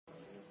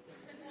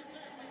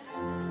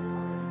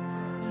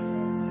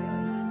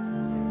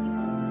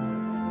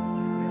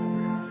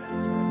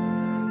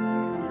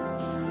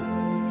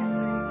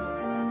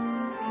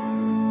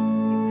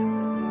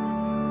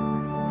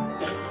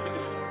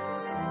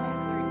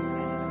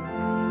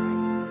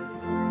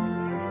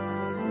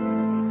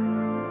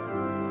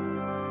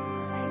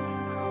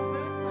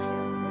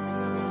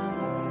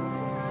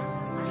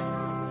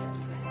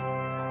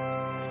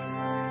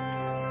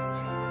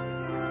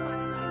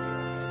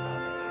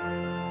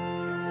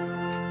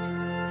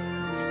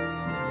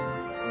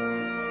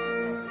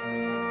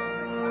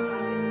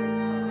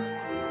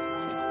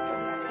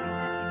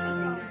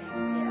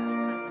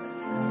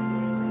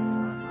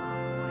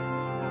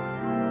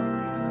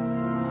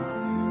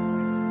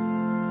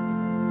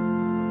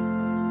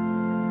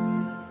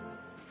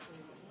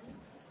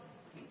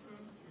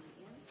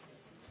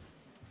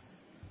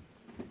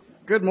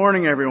Good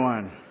morning,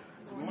 everyone.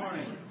 Good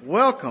morning.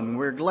 Welcome.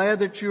 We're glad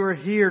that you are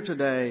here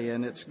today,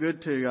 and it's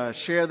good to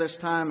share this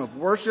time of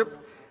worship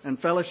and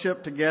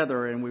fellowship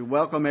together, and we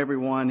welcome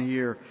everyone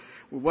here.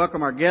 We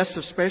welcome our guests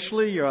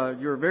especially.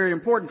 You're very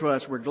important to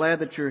us. We're glad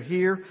that you're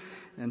here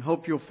and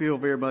hope you'll feel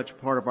very much a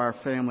part of our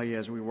family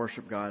as we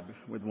worship God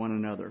with one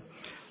another.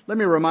 Let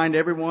me remind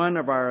everyone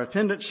of our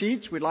attendance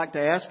sheets. We'd like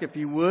to ask if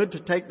you would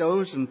to take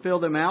those and fill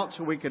them out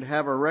so we could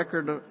have a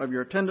record of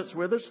your attendance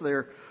with us.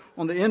 They're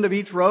on the end of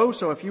each row,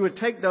 so if you would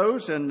take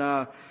those and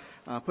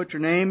put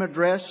your name,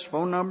 address,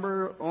 phone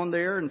number on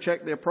there and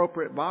check the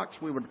appropriate box,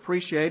 we would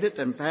appreciate it,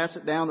 and pass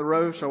it down the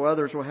row so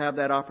others will have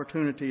that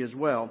opportunity as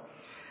well.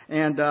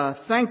 And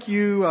thank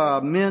you,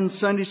 men's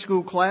Sunday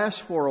school class,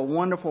 for a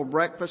wonderful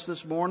breakfast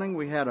this morning.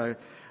 We had a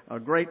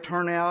great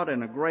turnout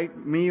and a great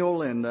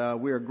meal, and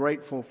we are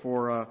grateful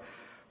for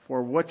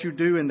what you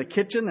do in the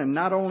kitchen, and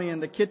not only in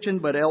the kitchen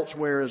but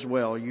elsewhere as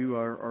well. You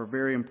are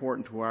very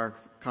important to our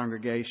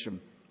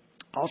congregation.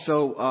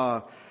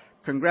 Also,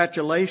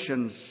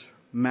 congratulations,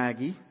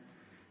 Maggie.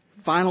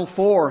 Final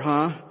Four,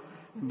 huh?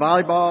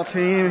 Volleyball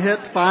team hit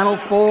Final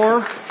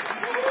Four.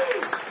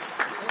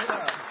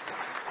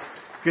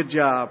 Good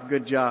job,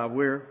 good job.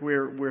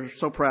 We're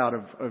so proud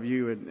of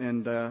you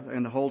and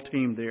the whole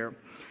team there.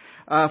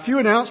 A few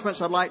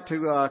announcements I'd like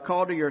to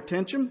call to your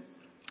attention.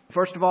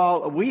 First of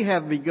all, we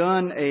have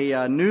begun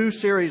a new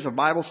series of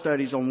Bible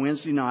studies on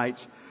Wednesday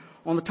nights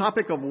on the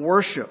topic of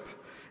worship.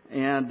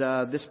 And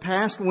this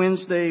past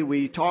Wednesday,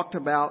 we talked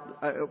about,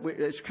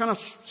 it's kind of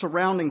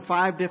surrounding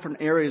 5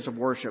 different areas of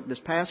worship. This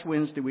past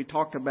Wednesday, we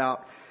talked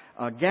about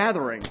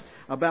gathering,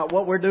 about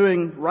what we're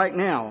doing right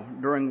now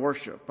during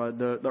worship,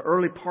 the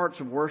early parts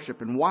of worship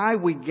and why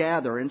we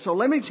gather. And so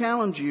let me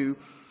challenge you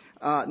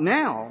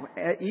now,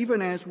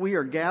 even as we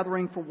are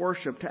gathering for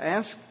worship, to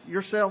ask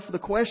yourself the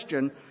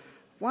question,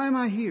 why am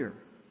I here?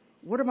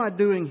 What am I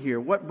doing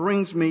here? What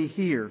brings me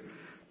here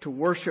to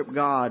worship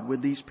God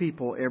with these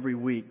people every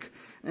week?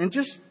 And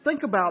just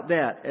think about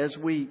that as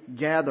we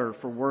gather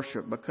for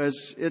worship, because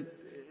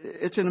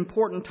it's an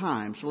important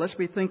time. So let's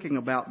be thinking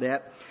about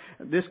that.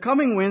 This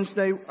coming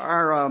Wednesday,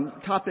 our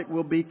topic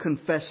will be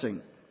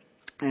confessing.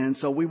 And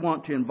so we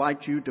want to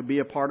invite you to be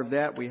a part of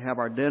that. We have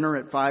our dinner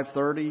at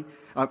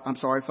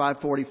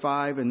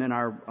 5:45, and then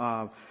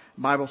our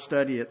Bible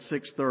study at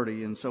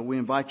 6:30. And so we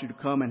invite you to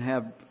come and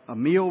have a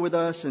meal with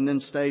us and then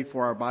stay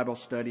for our Bible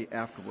study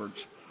afterwards.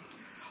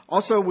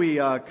 Also, we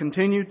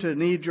continue to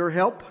need your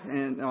help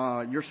and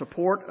your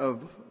support of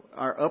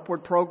our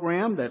Upward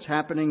program that's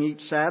happening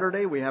each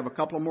Saturday. We have a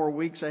couple more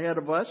weeks ahead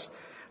of us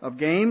of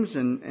games,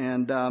 and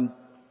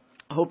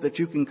hope that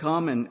you can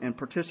come and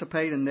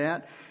participate in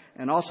that.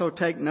 And also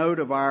take note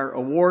of our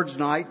awards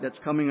night that's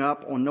coming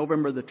up on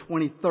November the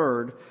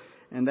 23rd,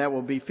 and that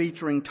will be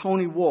featuring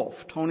Tony Wolf.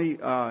 Tony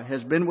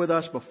has been with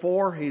us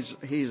before. He's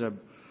a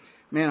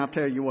man, I'll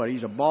tell you what,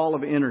 he's a ball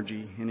of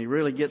energy, and he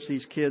really gets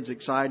these kids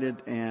excited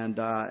and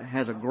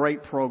has a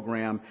great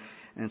program.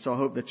 And so I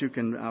hope that you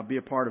can be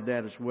a part of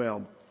that as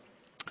well.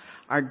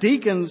 Our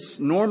deacons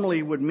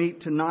normally would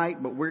meet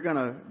tonight, but we're going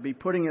to be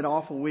putting it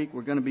off a week.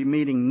 We're going to be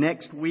meeting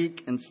next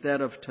week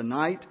instead of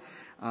tonight.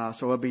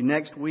 So it'll be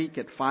next week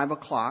at 5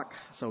 o'clock.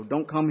 So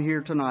don't come here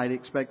tonight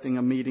expecting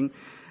a meeting.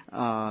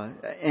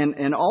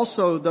 And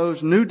also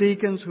those new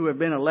deacons who have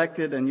been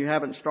elected and you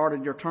haven't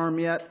started your term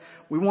yet,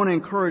 we want to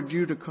encourage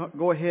you to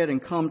go ahead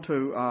and come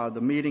to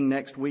the meeting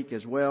next week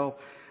as well.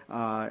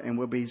 And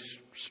we'll be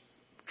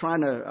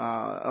trying to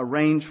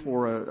arrange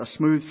for a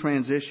smooth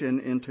transition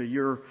into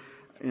your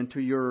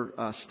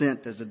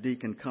stint as a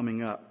deacon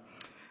coming up.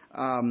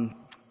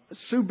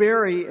 Sue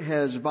Berry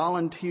has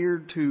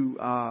volunteered to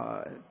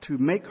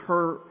make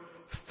her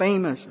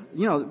famous.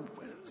 You know,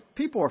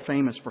 people are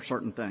famous for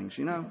certain things,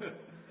 you know.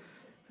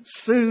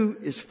 Sue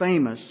is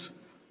famous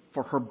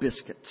for her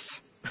biscuits.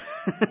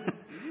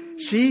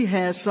 She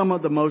has some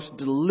of the most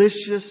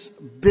delicious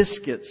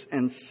biscuits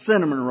and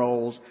cinnamon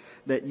rolls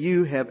that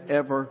you have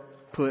ever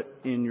put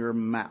in your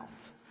mouth.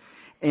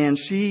 And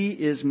she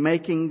is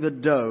making the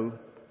dough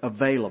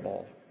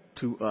available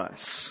to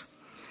us.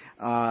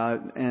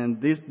 And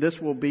this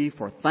will be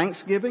for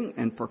Thanksgiving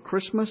and for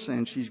Christmas.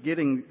 And she's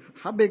getting,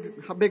 how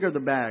big are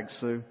the bags,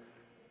 Sue?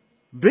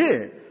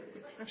 Big.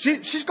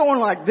 She's going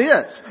like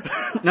this.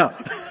 No.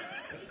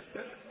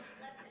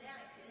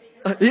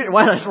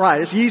 Well, that's right.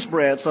 It's yeast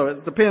bread, so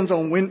it depends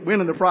on when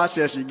in the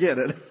process you get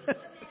it.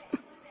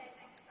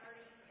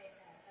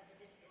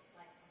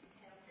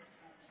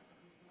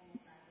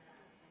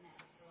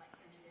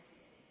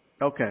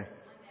 Okay.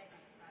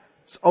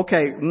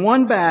 Okay,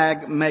 one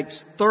bag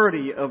makes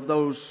 30 of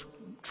those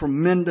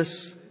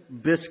tremendous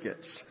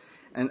biscuits.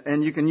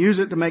 And you can use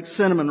it to make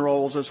cinnamon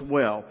rolls as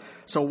well.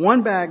 So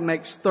one bag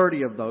makes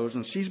 30 of those,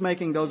 and she's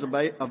making those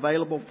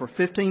available for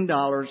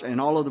 $15,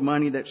 and all of the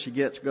money that she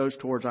gets goes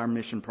towards our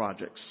mission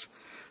projects.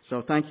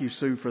 So thank you,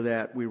 Sue, for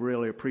that. We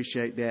really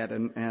appreciate that,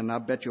 and I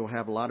bet you'll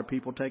have a lot of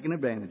people taking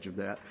advantage of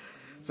that.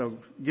 So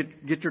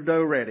get your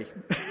dough ready.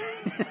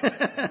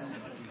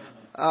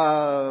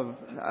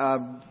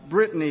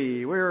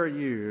 Brittany, where are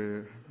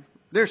you?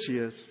 There she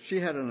is.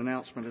 She had an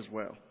announcement as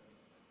well.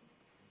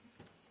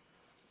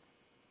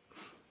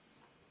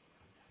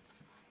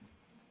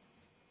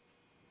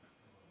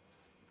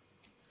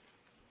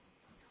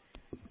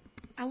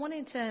 I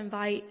wanted to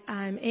invite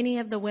any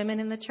of the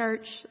women in the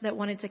church that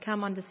wanted to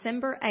come on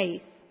December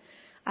 8th.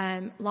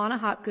 Lana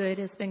Hopgood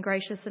has been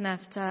gracious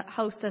enough to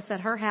host us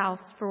at her house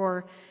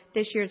for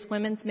this year's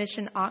Women's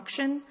Mission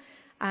Auction.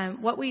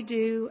 What we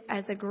do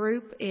as a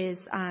group is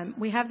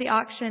we have the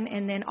auction,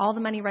 and then all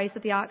the money raised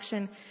at the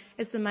auction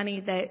is the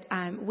money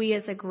that we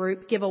as a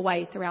group give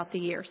away throughout the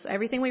year. So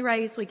everything we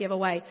raise, we give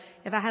away.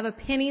 If I have a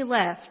penny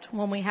left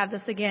when we have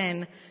this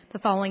again the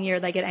following year,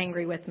 they get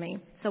angry with me.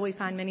 So we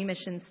find many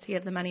missions to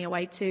give the money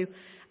away to.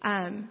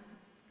 And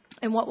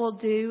what we'll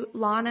do,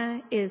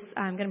 Lana is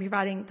going to be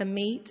providing the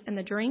meat and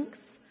the drinks.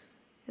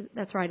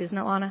 That's right, isn't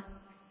it, Lana?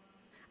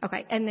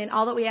 Okay, and then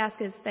all that we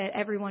ask is that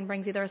everyone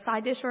brings either a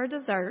side dish or a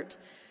dessert.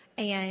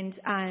 And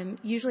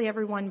usually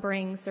everyone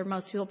brings, or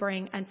most people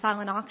bring, a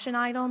silent auction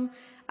item.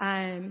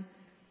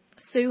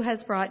 Sue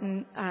has brought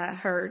in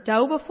her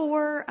dough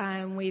before.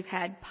 We've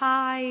had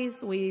pies.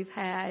 We've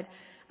had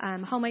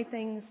homemade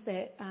things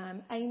that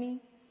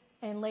Amy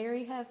and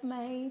Larry have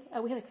made.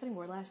 Oh, we had a cutting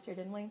board last year,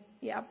 didn't we?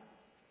 Yeah.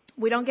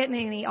 We don't get in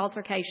any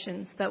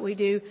altercations, but we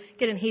do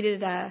get in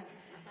heated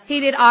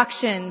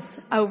auctions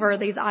over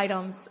these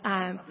items.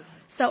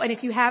 And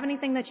if you have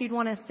anything that you'd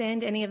want to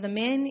send any of the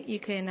men, you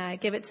can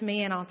give it to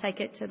me and I'll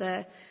take it to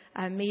the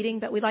meeting.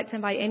 But we'd like to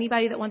invite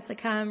anybody that wants to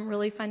come.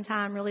 Really fun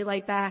time, really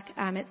laid back.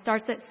 It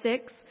starts at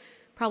 6,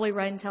 probably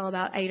run until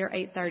about 8 or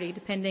 8:30,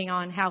 depending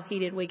on how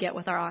heated we get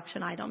with our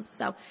auction items.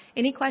 So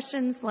any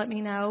questions, let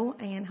me know,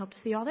 and hope to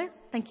see you all there.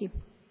 Thank you.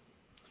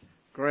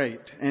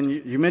 Great. And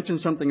you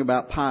mentioned something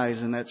about pies,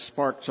 and that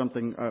sparked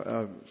something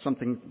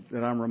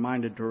that I'm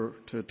reminded to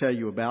tell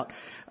you about.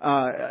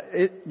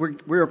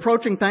 We're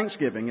approaching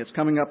Thanksgiving. It's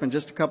coming up in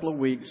just a couple of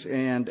weeks,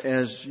 and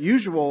as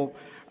usual,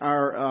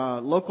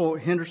 our local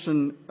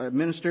Henderson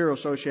Ministerial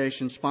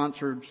Association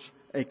sponsors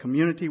a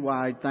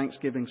community-wide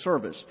Thanksgiving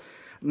service.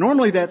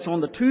 Normally that's on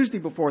the Tuesday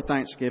before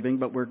Thanksgiving,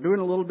 but we're doing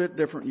a little bit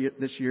different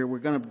this year. We're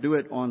going to do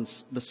it on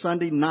the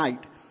Sunday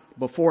night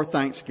before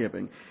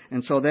Thanksgiving.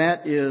 And so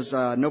that is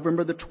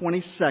November the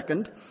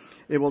 22nd.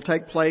 It will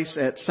take place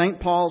at St.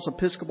 Paul's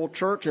Episcopal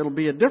Church. It'll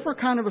be a different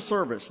kind of a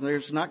service. I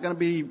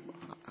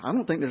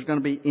don't think there's going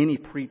to be any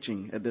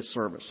preaching at this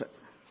service.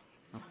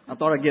 I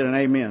thought I'd get an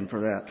amen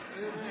for that.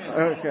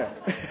 Okay.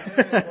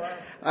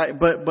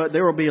 But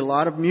there will be a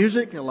lot of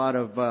music, a lot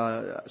of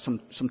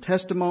some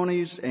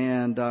testimonies,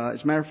 and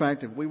as a matter of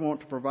fact, if we want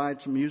to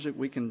provide some music,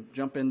 we can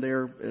jump in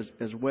there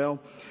as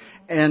well.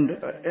 And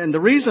the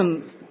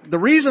reason the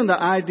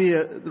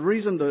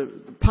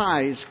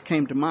pies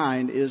came to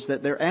mind is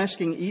that they're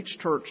asking each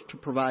church to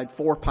provide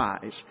 4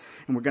 pies,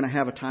 and we're going to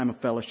have a time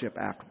of fellowship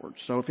afterwards.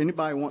 So if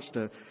anybody wants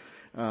to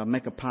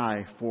make a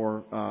pie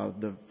for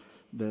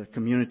the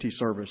community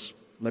service,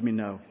 let me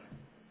know,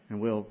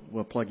 and we'll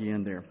plug you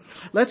in there.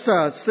 Let's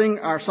sing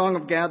our song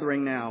of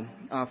gathering now.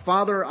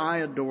 Father, I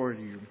adore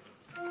you.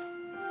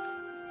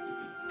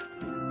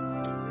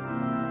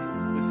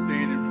 Let's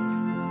stand and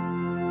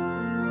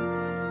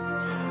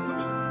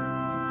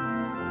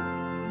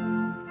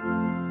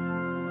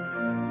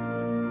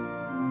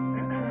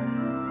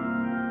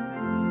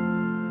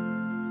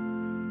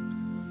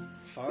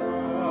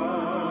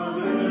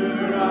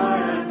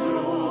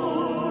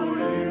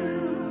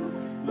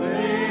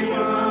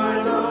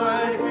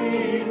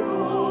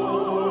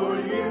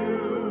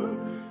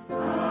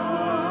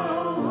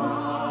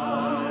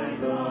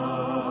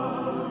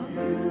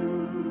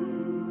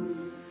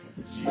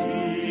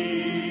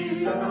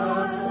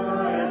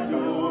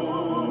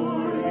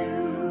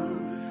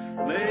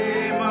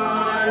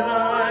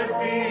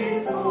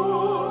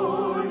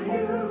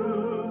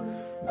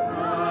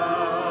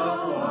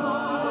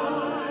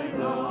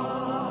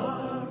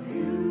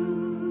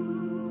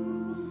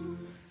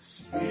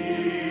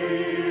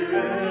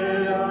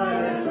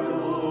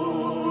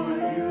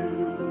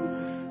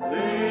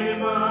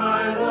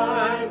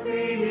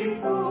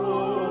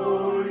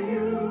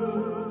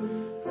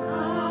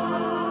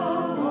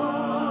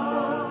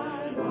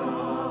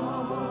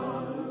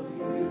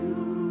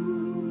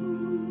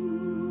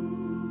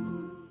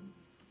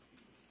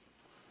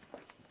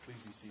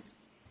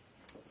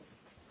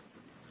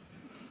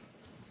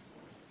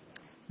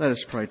let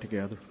us pray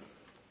together.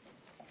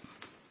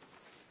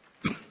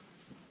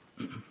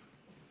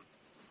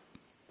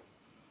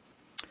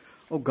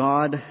 O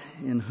God,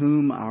 in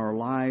whom our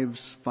lives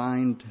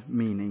find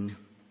meaning,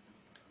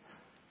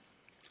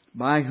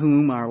 by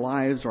whom our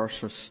lives are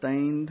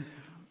sustained,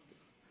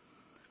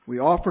 we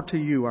offer to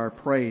you our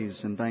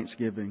praise and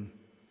thanksgiving,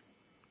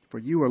 for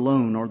you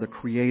alone are the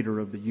creator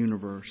of the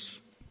universe.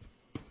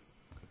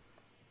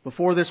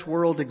 Before this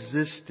world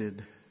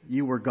existed,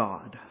 you were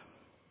God.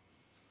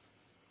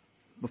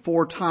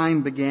 Before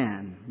time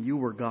began, you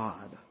were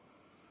God.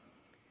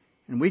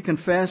 And we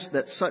confess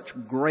that such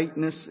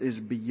greatness is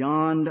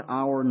beyond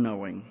our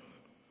knowing.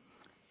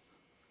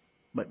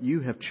 But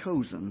you have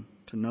chosen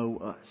to know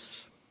us,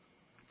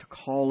 to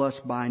call us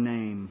by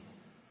name,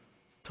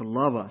 to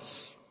love us,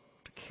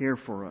 to care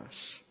for us,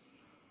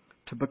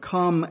 to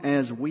become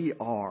as we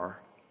are,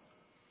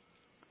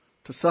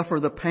 to suffer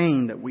the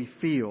pain that we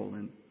feel,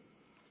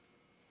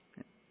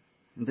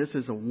 and And this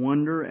is a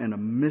wonder and a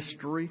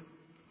mystery.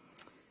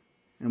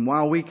 And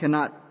while we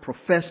cannot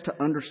profess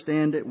to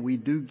understand it, we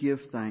do give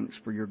thanks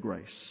for your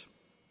grace.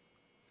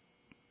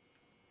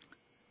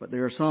 But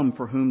there are some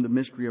for whom the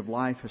mystery of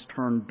life has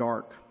turned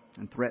dark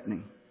and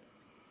threatening.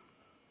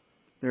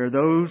 There are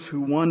those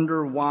who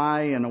wonder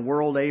why, in a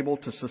world able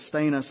to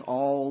sustain us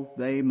all,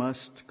 they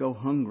must go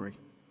hungry.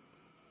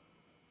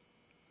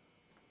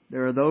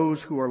 There are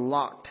those who are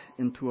locked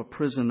into a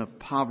prison of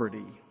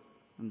poverty,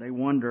 and they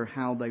wonder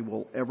how they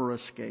will ever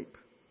escape.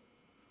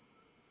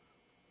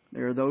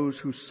 There are those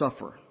who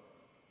suffer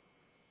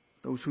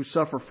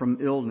from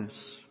illness,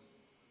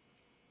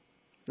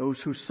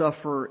 those who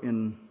suffer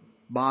in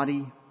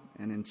body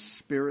and in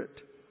spirit,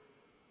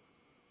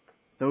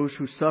 those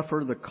who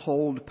suffer the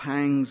cold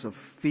pangs of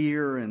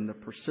fear and the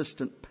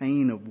persistent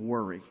pain of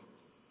worry.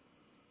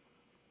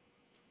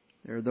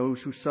 There are those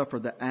who suffer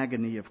the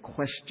agony of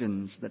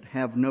questions that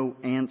have no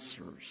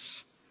answers.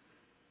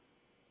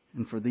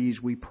 And for these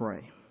we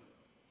pray.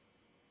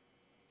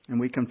 And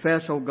we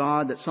confess, O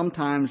God, that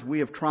sometimes we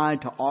have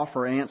tried to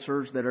offer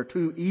answers that are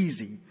too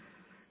easy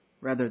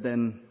rather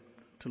than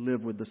to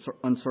live with the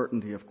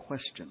uncertainty of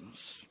questions.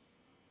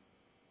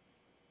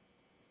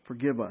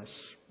 Forgive us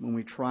when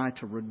we try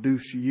to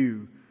reduce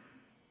you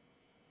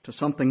to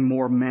something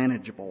more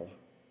manageable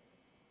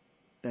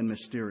than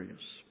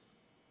mysterious.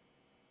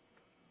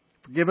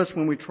 Forgive us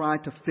when we try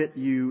to fit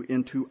you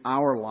into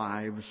our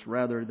lives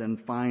rather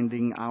than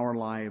finding our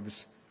lives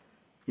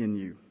in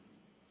you.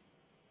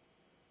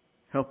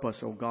 Help us,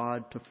 O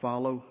God, to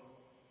follow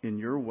in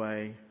your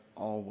way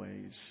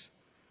always.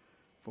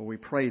 For we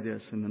pray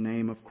this in the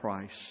name of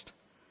Christ,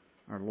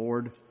 our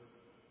Lord,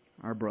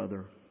 our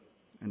brother,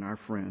 and our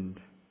friend.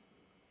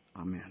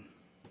 Amen.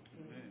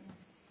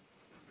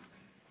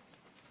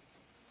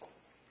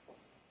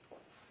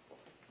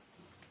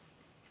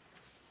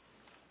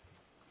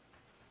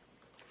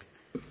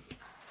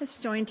 Let's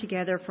join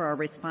together for our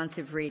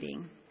responsive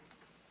reading.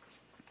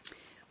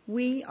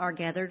 We are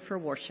gathered for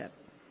worship.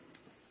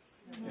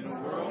 In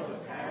a world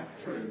of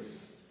half-truths,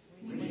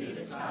 we need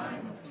a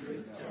time of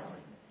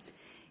truth-telling.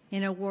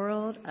 In a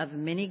world of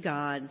many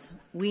gods,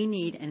 we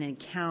need an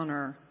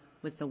encounter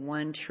with the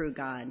one true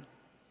God.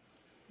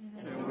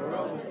 In a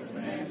world that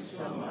demands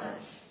so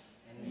much,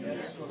 and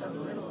yet so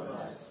little of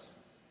us,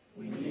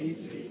 we need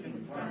to be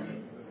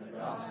confronted with the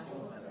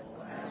gospel that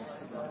will ask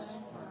of us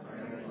our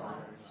very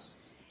lives.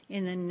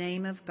 In the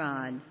name of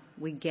God,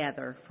 we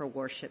gather for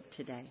worship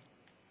today.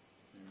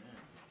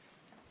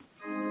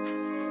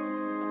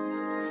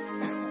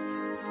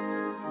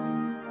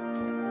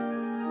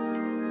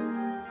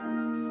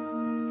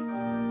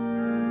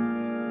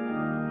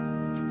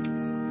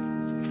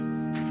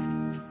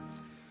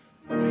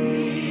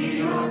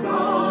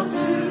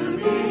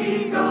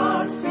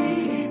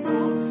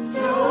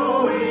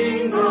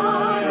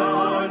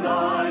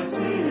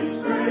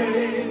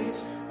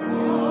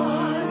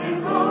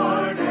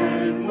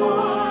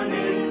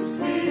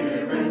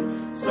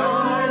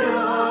 Side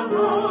of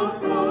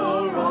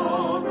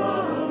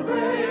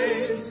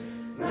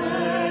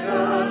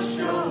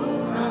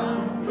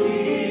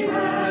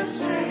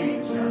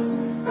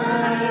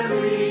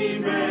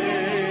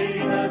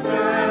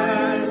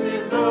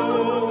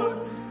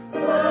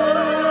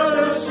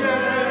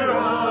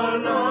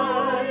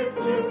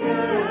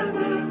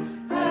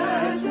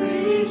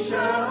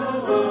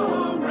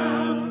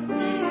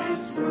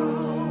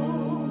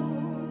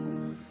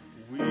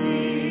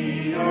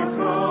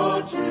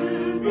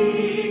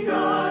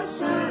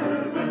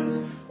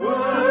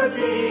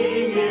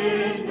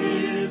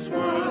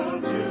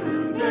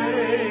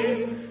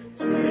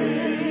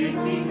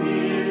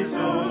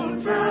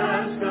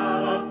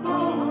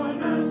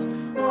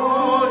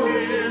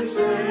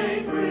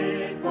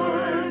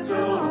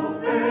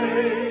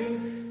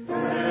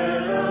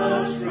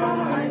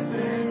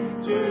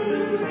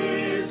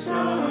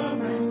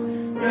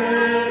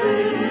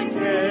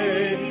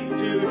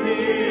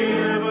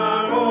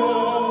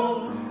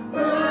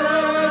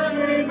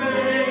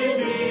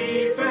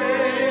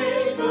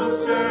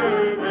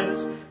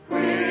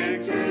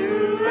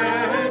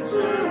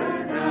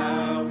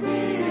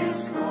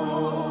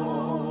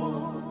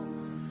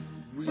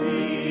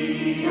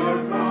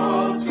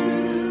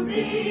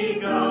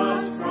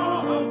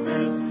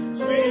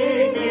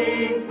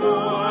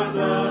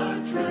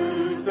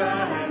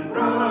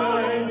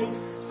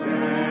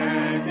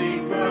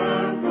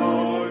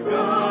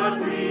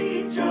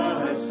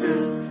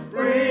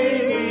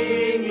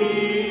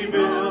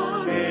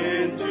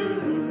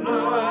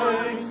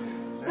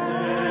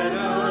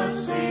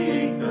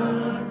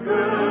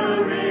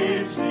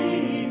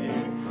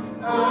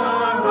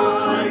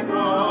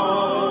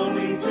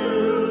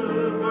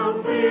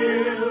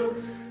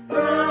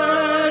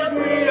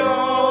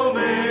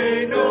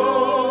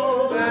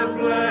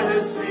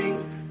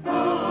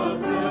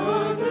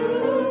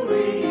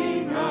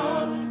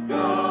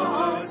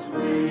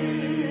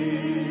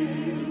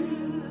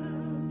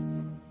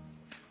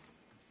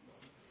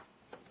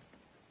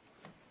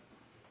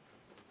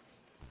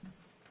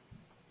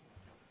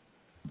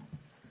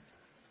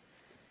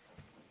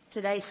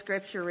Today's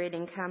scripture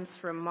reading comes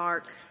from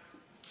Mark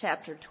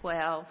chapter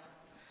 12,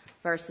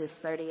 verses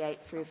 38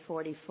 through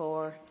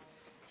 44.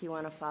 If you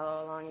want to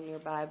follow along in your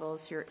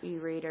Bibles, your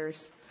e-readers,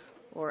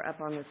 or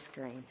up on the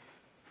screen.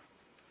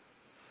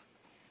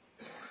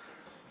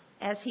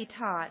 As he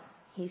taught,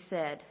 he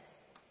said,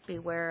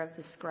 "Beware of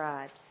the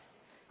scribes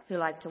who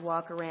like to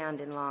walk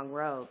around in long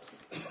robes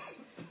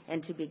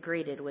and to be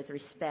greeted with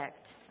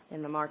respect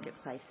in the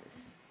marketplaces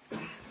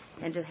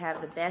and to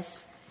have the best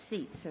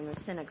seats in the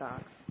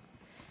synagogues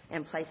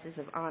and places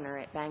of honor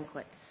at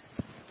banquets.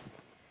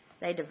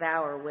 They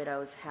devour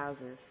widows'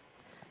 houses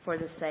for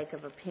the sake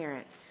of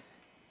appearance,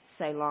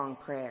 say long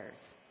prayers.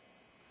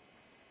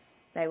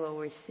 They will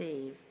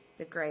receive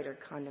the greater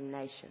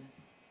condemnation."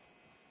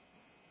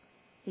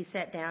 He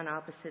sat down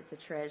opposite the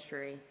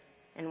treasury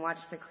and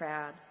watched the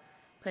crowd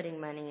putting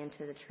money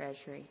into the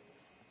treasury.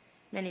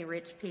 Many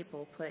rich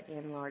people put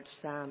in large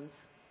sums.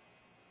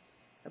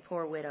 A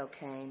poor widow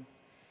came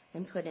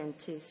and put in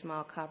 2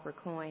 small copper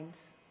coins,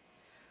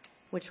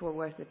 which were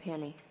worth a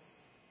penny.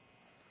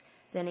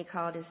 Then he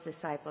called his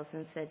disciples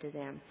and said to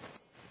them,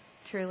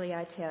 "Truly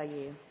I tell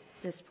you,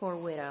 this poor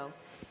widow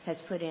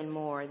has put in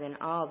more than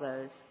all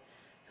those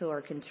who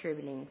are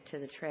contributing to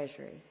the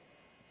treasury,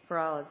 for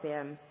all of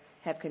them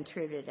have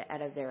contributed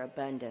out of their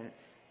abundance.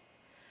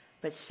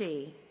 But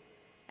she,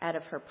 out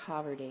of her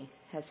poverty,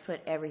 has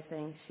put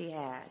everything she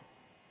had,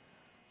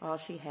 all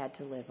she had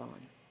to live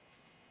on."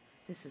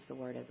 This is the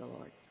word of the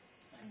Lord.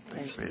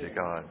 Thanks be to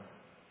God.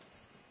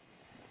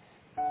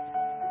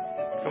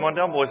 Come on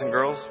down, boys and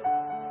girls.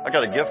 I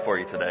got a gift for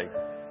you today.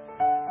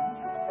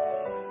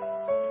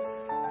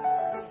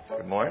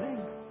 Good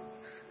morning.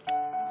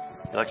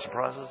 You like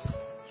surprises?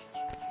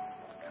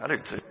 I do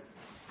too.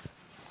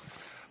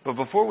 But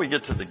before we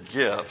get to the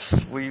gifts,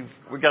 we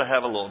got to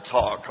have a little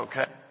talk,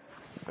 okay?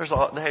 There's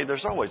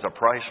always a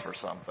price for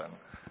something.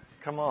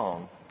 Come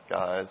on,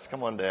 guys,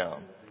 come on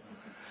down.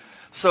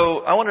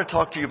 So I want to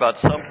talk to you about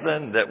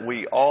something that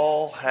we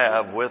all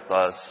have with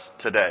us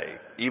today.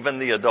 Even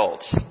the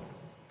adults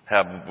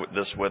have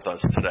this with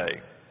us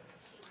today.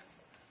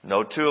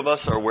 No two of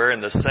us are wearing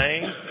the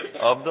same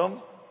of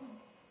them.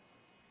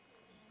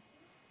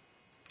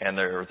 And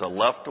there's a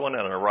left one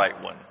and a right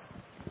one.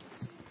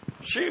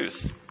 Shoes.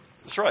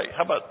 That's right.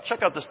 How about,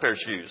 check out this pair of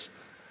shoes.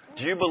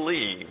 Do you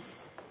believe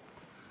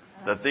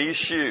that these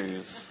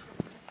shoes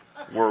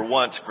were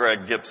once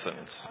Greg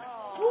Gibson's?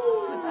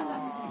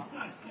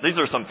 These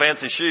are some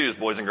fancy shoes,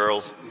 boys and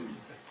girls.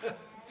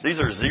 These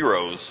are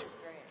zeros.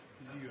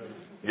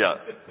 Yeah.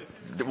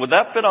 Would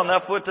that fit on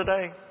that foot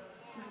today?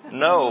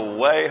 No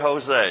way,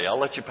 Jose. I'll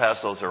let you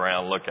pass those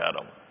around. Look at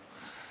them.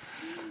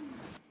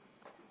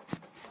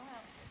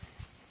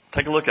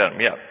 Take a look at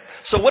them, yeah.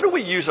 So what do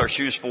we use our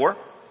shoes for?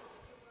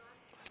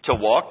 To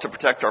walk, to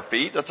protect our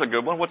feet. That's a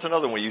good one. What's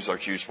another one we use our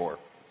shoes for?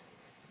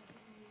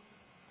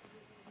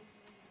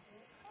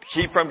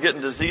 Keep from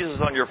getting diseases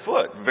on your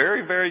foot.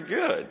 Very, very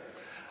good.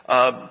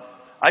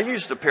 I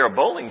used a pair of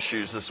bowling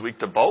shoes this week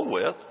to bowl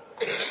with.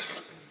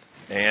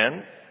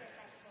 And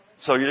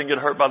so you didn't get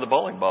hurt by the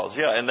bowling balls.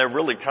 Yeah, and they're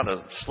really kind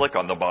of slick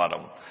on the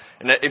bottom.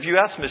 And if you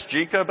ask Miss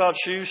Jika about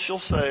shoes, she'll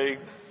say,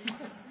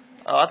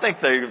 "I think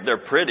they're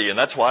pretty, and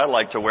that's why I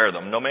like to wear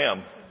them." No,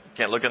 ma'am.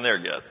 Can't look in there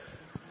yet.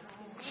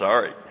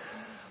 Sorry.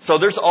 So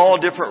there's all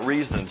different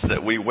reasons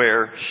that we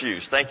wear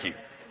shoes. Thank you.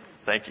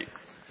 Thank you.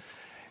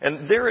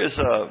 And there is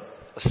a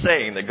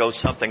saying that goes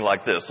something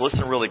like this.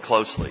 Listen really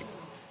closely.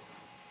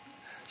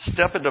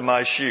 Step into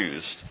my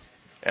shoes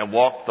and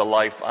walk the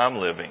life I'm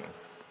living.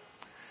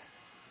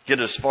 Get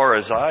as far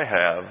as I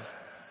have,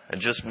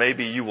 and just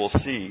maybe you will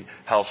see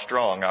how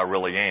strong I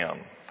really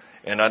am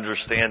and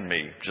understand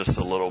me just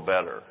a little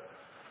better.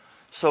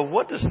 So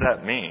what does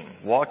that mean?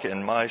 Walk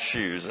in my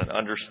shoes and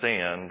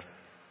understand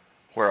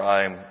where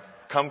I'm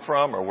come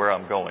from or where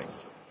I'm going.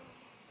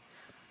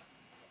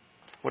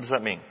 What does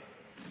that mean?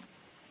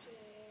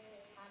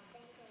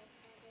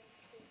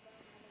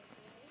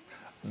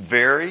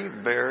 Very,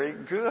 very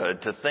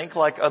good. To think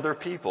like other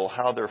people,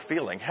 how they're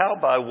feeling. How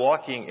by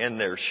walking in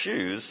their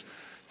shoes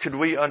could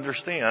we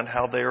understand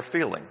how they are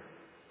feeling?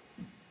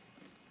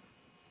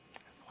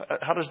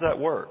 How does that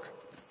work?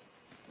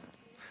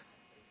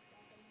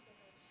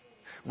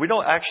 We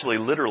don't actually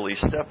literally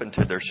step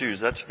into their shoes.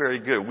 That's very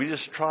good. We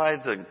just try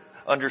to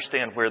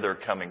understand where they're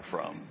coming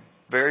from.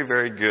 Very,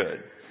 very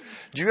good.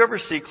 Do you ever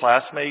see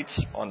classmates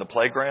on the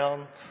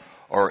playground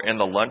or in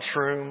the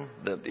lunchroom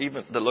that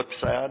look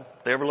sad?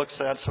 They ever look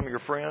sad, some of your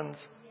friends?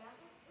 Yeah.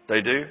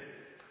 They do?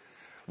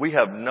 We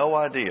have no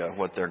idea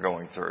what they're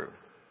going through.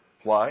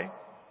 Why?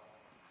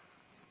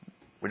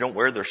 We don't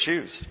wear their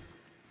shoes.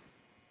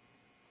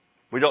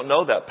 We don't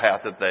know that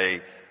path that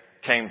they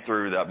came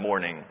through that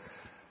morning.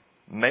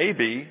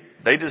 Maybe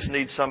they just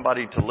need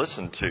somebody to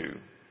listen to.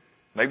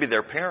 Maybe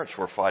their parents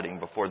were fighting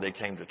before they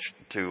came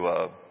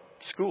to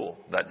school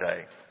that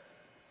day.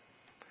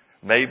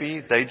 Maybe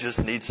they just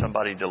need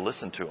somebody to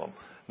listen to them.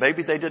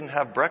 Maybe they didn't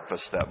have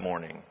breakfast that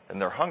morning and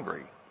they're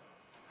hungry.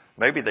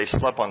 Maybe they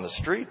slept on the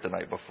street the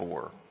night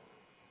before.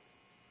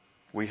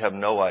 We have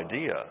no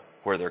idea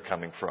where they're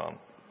coming from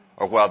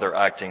or why they're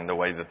acting the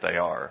way that they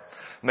are.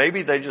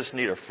 Maybe they just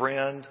need a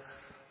friend,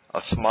 a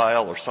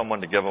smile, or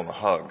someone to give them a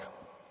hug.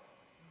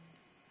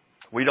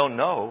 We don't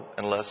know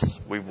unless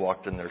we've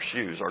walked in their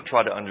shoes or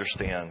try to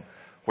understand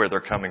where they're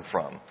coming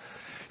from.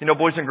 You know,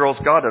 boys and girls,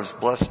 God has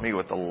blessed me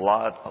with a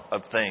lot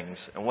of things,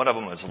 and one of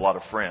them is a lot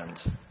of friends.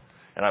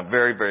 And I'm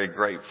very, very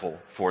grateful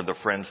for the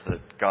friends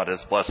that God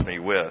has blessed me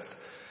with.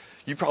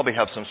 You probably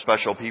have some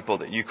special people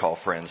that you call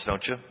friends,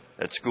 don't you?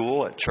 At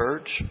school, at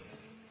church,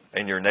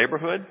 in your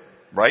neighborhood,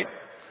 right?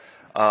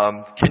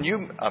 Can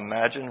you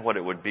imagine what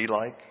it would be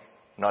like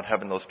not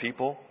having those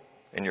people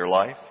in your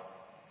life?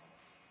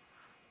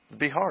 It'd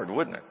be hard,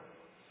 wouldn't it?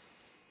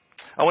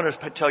 I want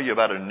to tell you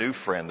about a new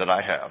friend that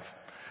I have.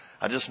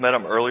 I just met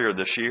him earlier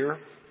this year.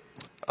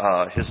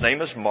 His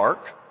name is Mark,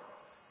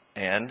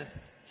 and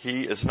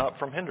he is not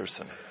from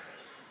Henderson.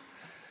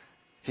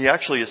 He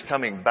actually is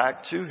coming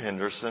back to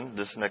Henderson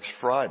this next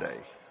Friday.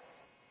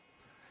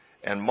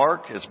 And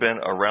Mark has been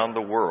around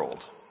the world.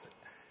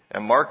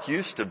 And Mark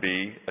used to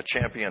be a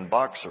champion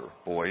boxer,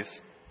 boys.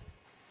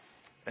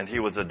 And he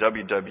was a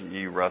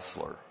WWE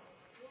wrestler.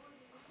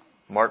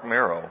 Mark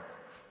Merrow.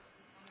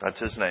 That's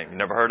his name. You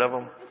never heard of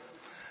him?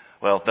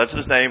 Well, that's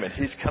his name, and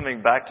he's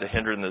coming back to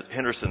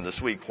Henderson this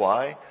week.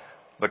 Why?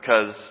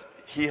 Because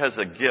he has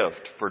a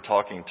gift for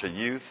talking to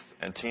youth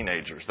and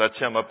teenagers. That's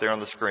him up there on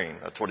the screen.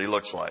 That's what he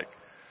looks like.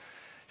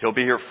 He'll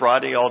be here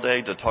Friday all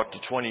day to talk to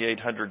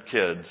 2,800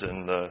 kids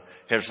in the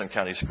Henderson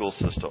County school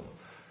system.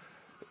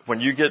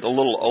 When you get a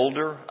little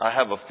older, I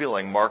have a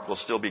feeling Mark will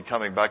still be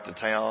coming back to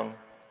town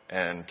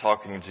and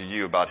talking to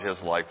you about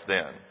his life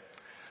then.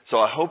 So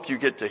I hope you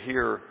get to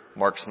hear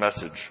Mark's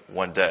message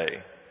one day.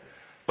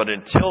 But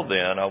until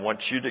then, I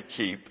want you to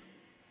keep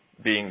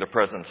being the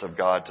presence of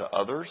God to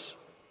others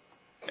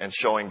and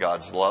showing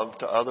God's love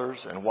to others.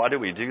 And why do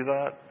we do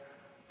that?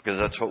 Because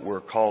that's what we're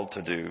called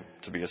to do,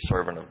 to be a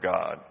servant of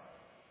God.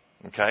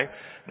 Okay?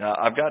 Now,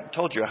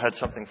 told you I had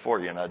something for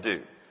you, and I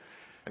do.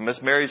 And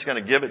Miss Mary's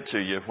going to give it to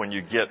you when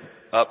you get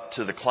up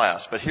to the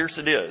class. But here's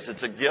it is.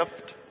 It's a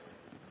gift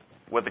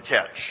with a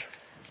catch.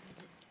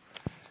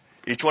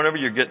 Each one of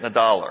you are getting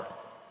 $1.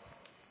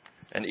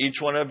 And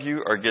each one of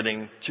you are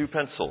getting 2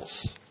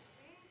 pencils.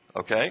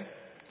 Okay?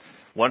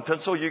 1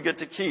 pencil you get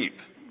to keep.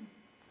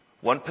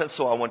 1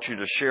 pencil I want you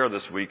to share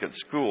this week at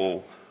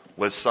school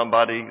with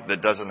somebody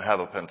that doesn't have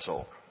a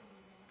pencil.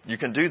 You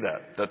can do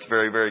that. That's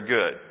very, very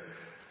good.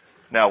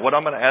 Now, what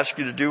I'm going to ask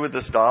you to do with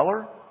this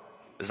 $1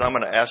 is I'm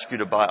going to ask you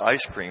to buy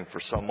ice cream for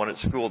someone at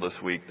school this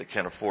week that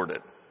can't afford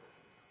it.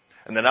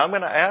 And then I'm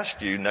going to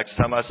ask you next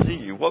time I see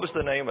you, what was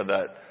the name of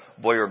that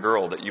boy or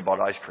girl that you bought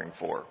ice cream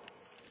for?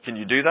 Can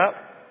you do that?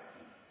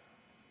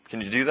 Can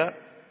you do that?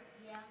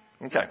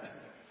 Yeah. Okay.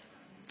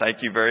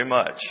 Thank you very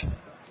much.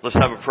 Let's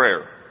have a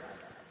prayer.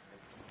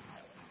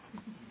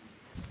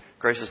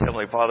 Gracious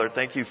Heavenly Father,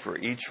 thank you for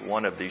each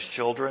one of these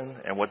children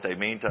and what they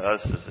mean to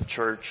us as a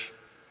church,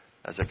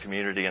 as a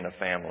community, and a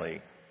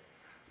family.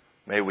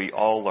 May we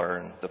all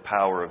learn the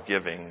power of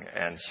giving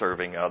and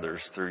serving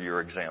others through your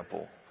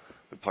example.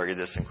 We pray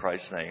this in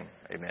Christ's name.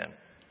 Amen.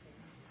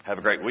 Have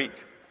a great week.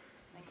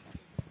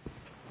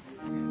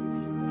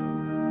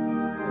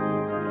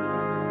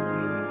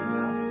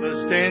 Let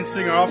us stand and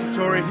sing our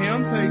offertory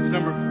hymn, page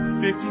number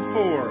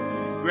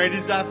 54. Great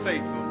is thy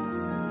faithfulness.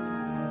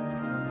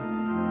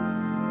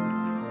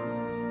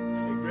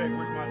 Hey, Greg,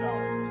 where's my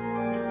dollar?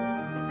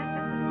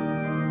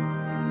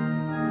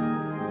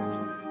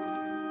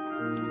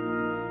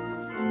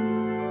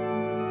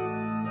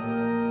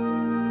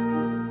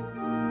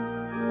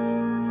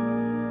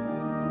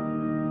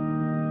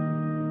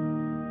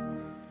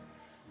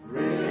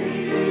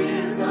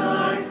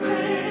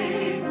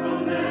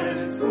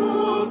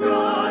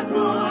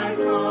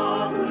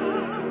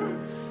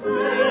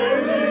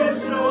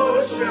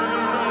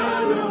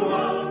 Shadow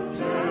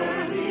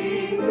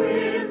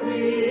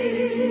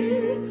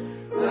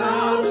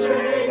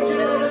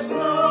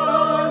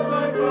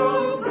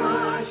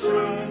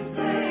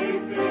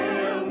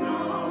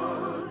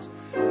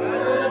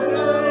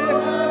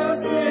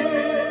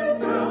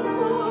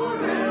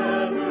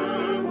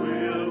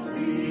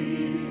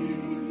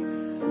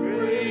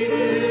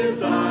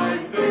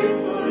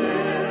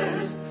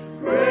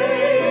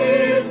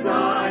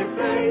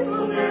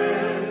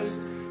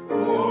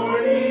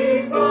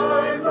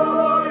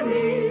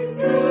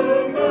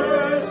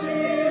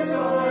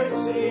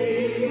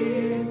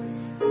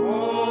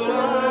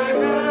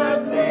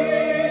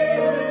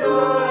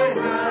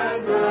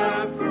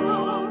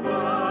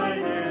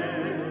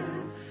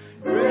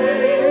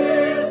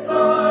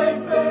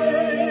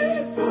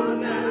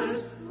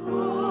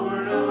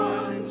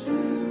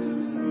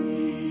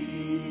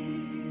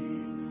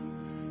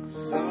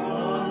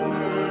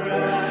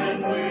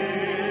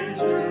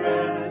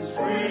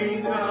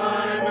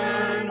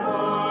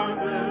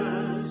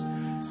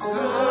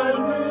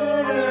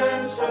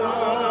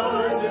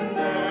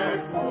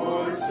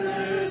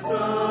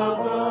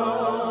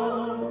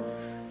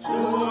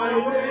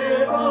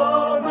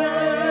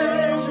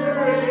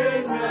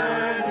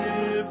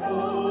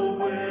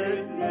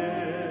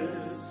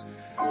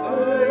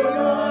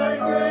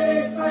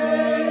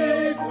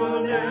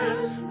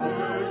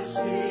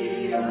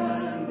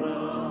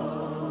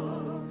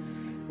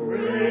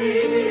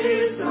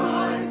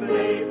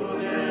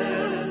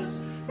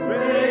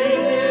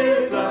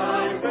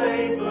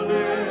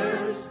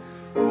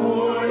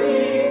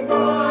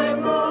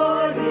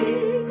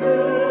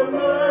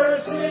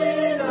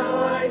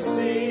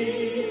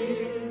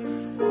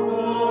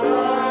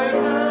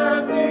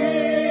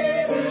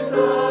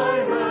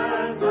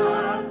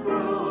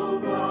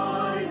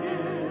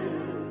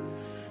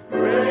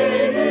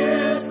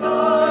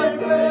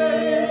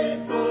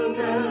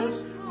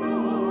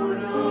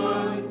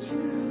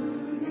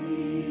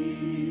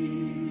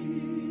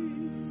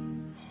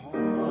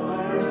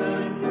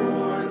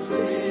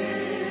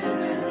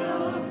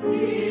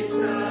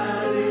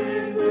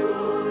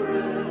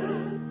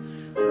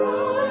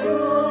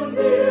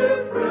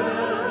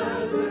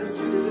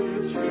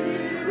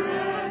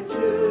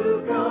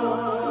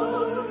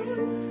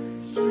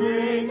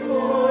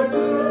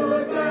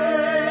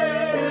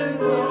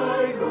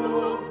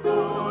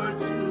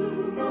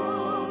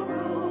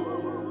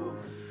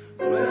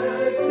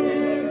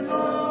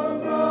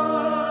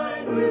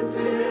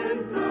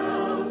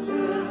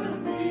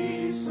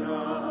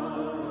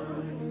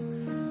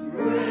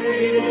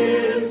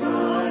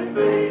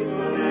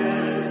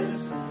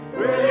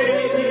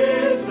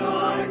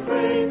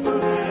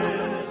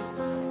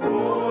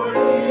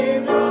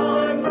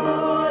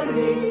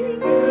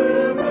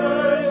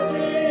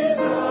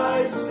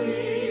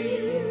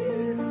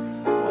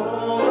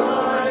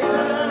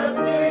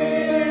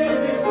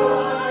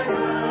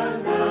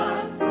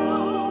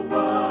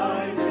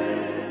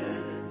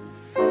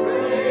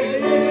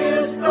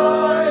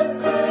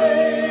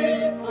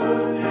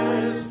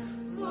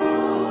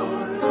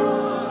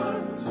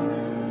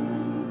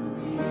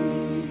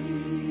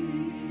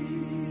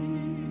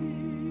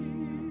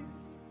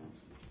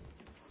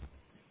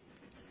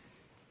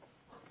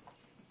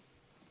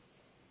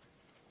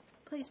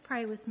please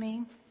pray with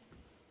me.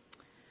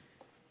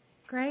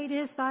 Great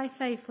is thy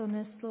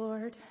faithfulness,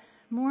 Lord.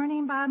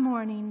 Morning by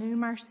morning, new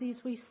mercies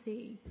we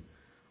see.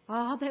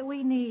 All that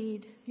we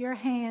need, your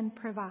hand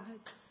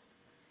provides.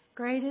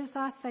 Great is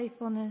thy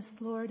faithfulness,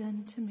 Lord,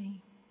 unto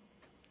me.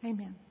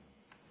 Amen.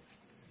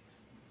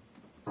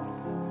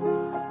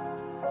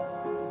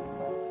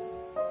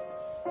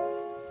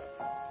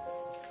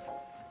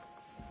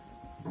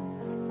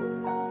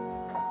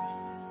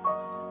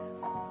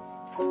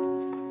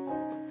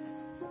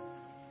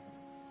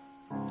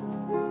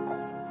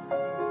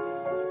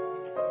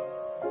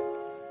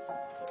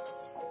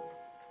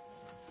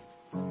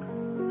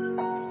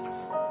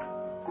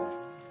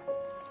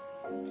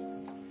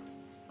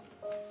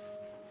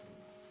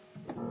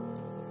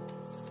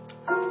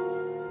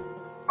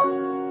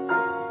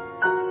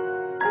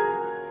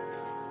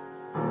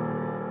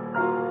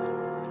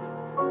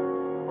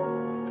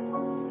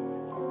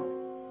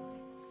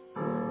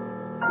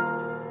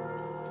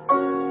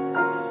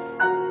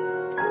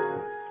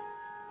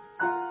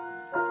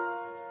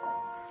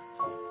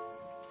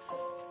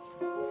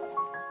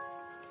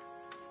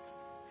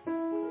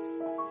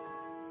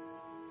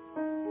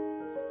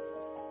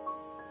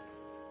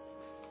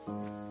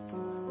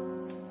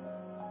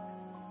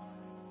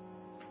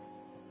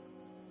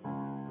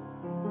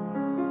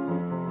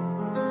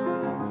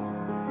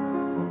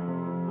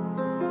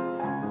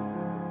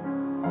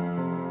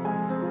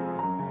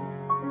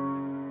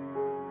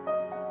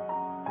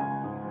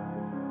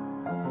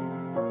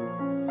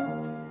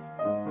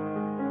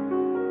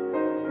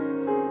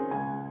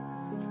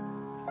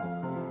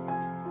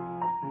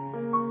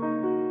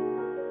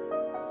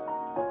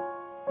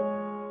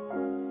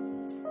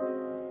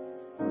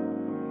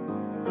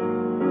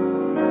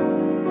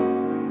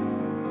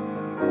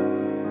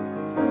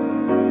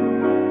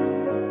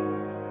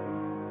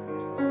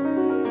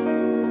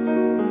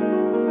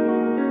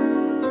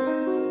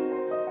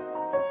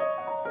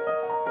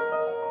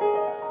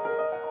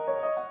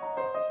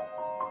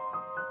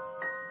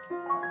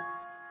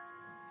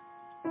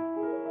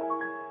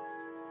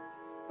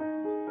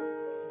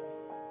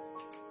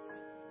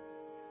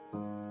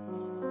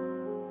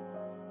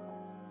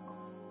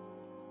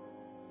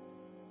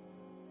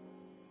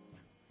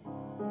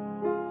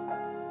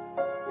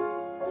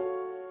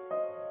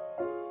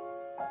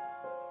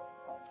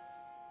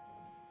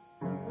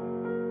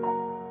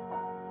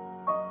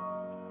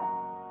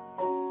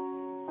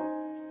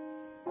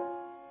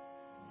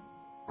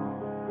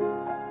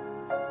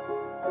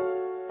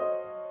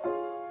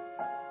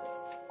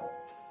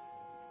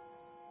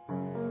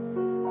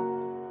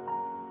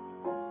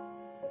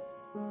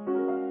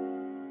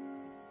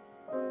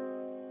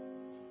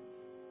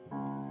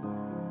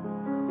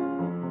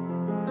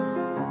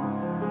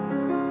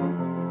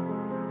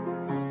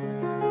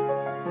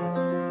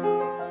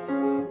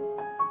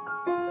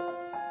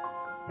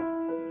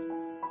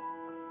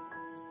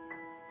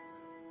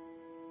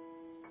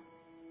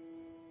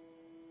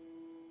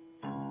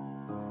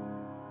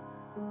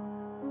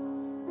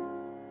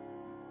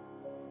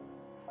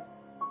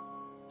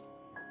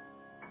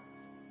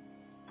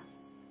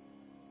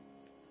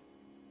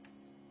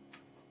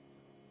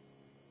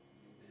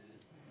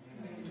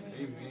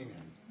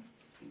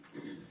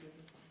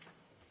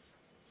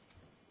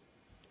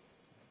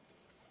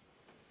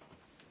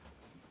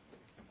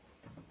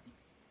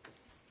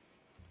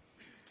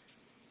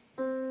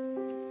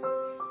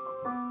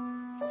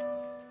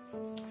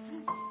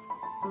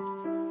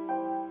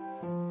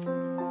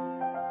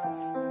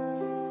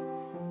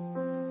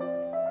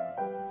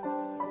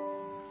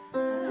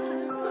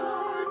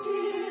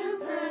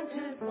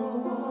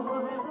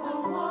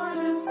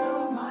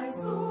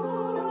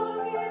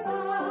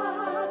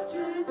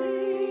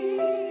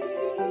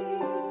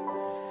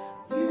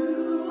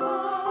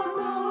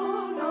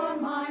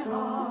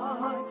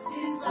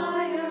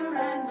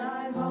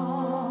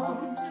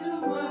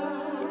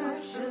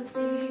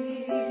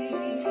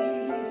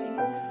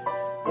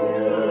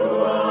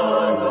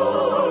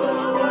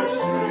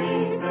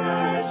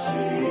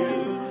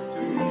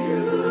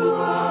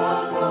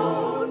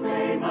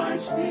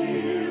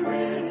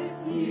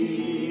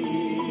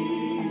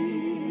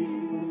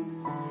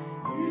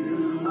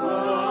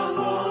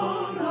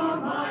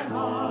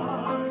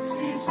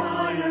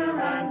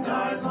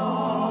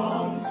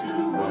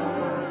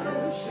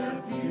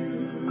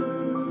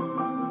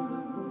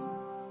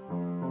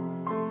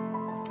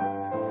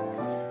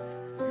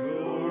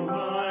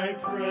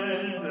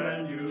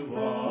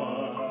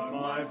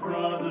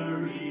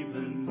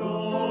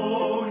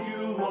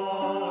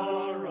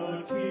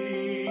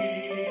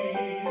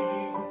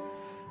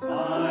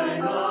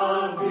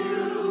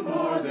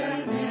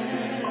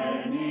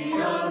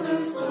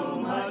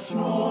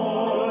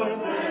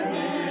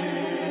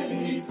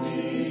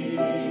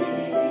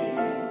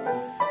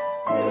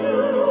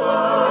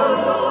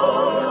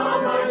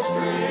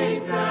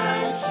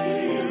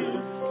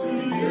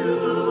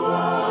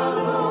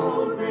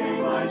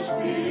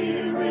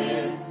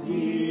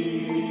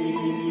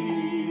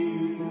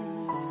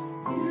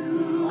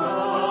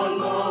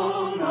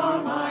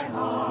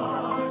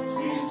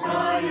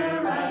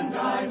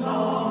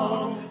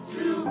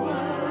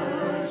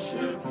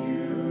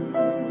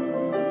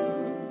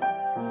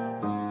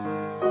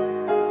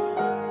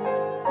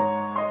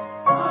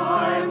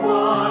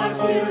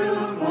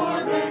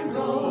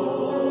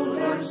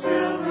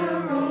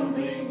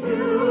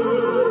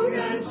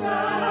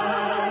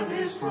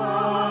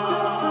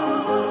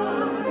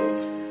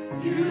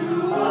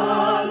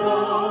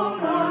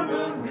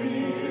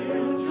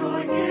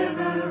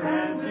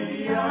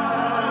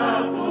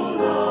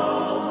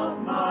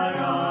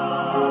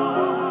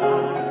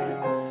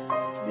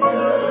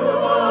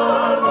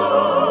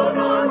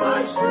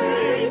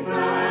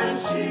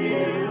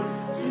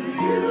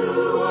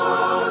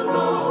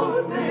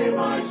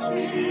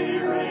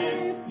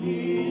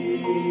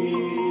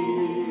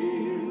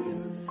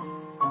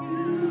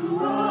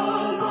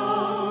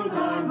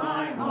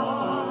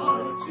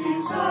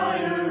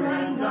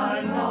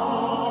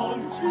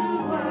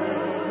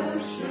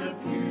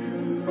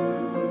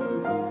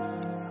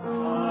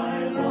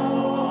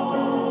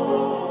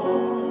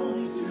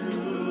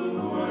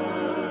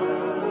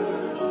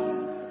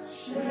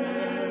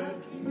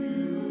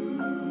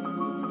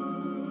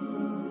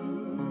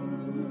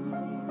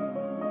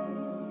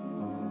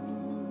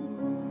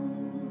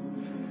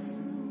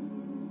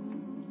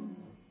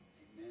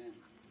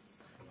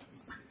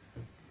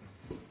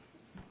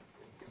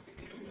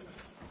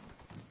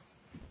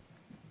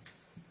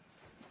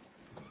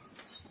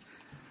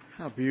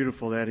 How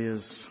beautiful that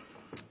is.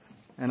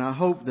 And I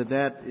hope that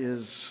that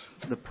is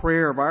the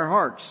prayer of our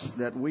hearts,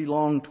 that we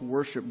long to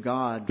worship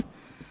God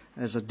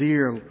as a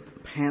deer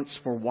pants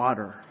for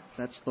water.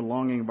 That's the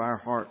longing of our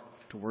heart,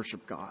 to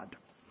worship God.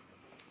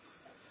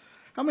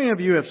 How many of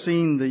you have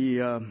seen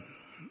the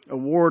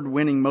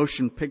award-winning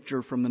motion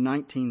picture from the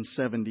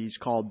 1970s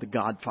called The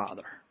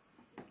Godfather?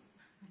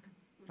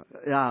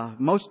 Yeah,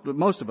 most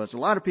of us. A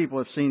lot of people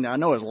have seen that. I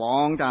know it's a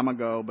long time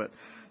ago, but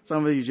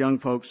some of these young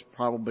folks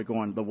probably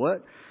going, the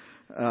what?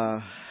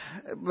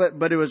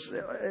 But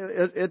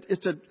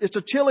it's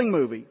a chilling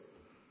movie.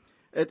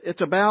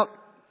 It's about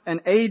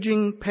an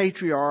aging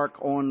patriarch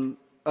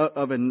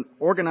of an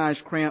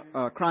organized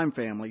crime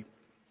family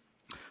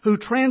who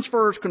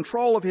transfers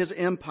control of his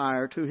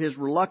empire to his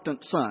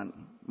reluctant son,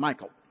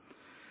 Michael.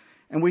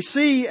 And we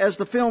see as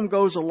the film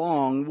goes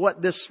along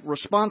what this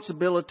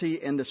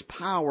responsibility and this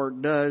power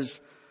does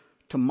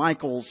to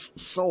Michael's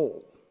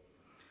soul.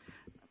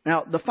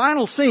 Now, the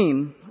final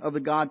scene of The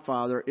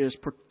Godfather is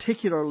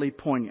particularly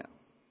poignant.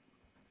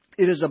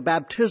 It is a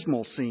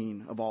baptismal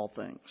scene of all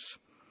things.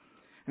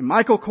 And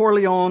Michael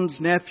Corleone's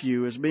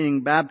nephew is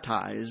being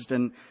baptized,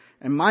 and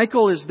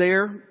Michael is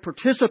there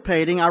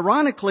participating,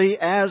 ironically,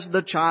 as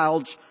the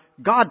child's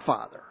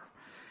godfather.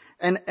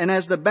 And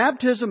as the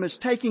baptism is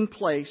taking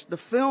place, the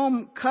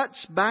film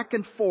cuts back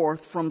and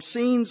forth from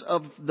scenes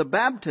of the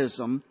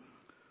baptism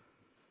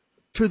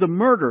to the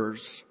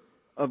murders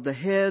of the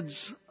heads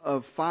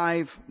of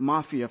 5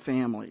 mafia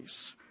families.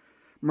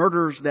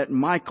 Murders that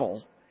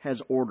Michael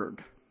has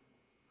ordered.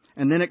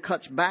 And then it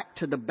cuts back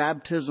to the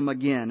baptism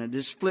again. It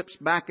just flips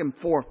back and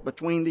forth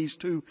between these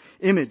two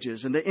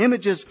images. And the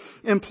images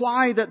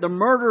imply that the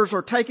murders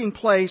are taking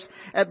place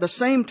at the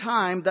same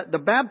time that the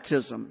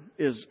baptism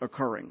is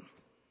occurring.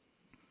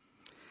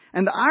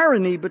 And the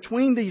irony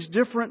between these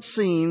different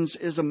scenes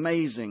is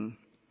amazing.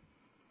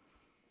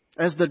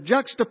 As the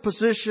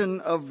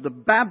juxtaposition of the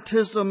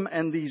baptism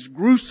and these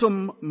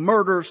gruesome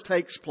murders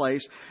takes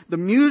place, the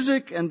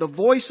music and the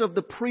voice of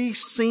the priest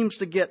seems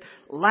to get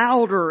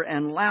louder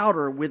and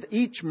louder with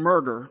each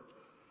murder.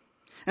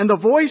 And the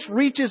voice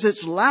reaches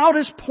its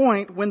loudest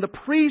point when the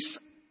priest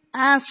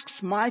asks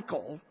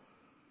Michael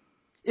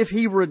if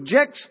he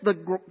rejects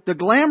the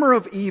glamour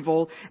of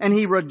evil and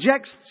he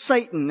rejects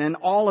Satan and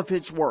all of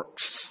his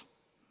works.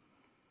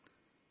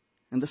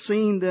 And the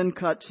scene then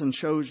cuts and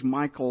shows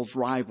Michael's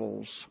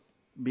rivals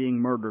being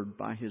murdered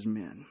by his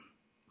men.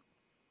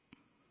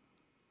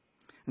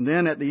 And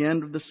then at the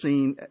end of the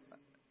scene,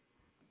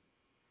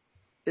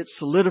 it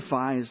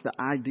solidifies the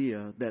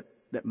idea that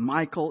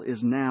Michael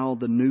is now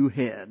the new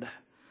head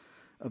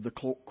of the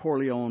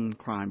Corleone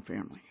crime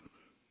family.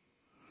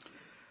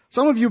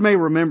 Some of you may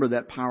remember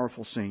that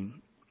powerful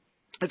scene.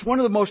 It's one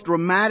of the most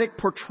dramatic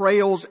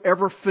portrayals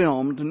ever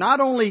filmed, not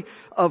only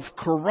of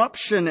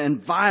corruption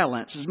and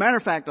violence. As a matter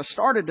of fact,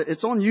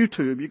 it's on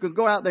YouTube. You can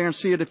go out there and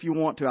see it if you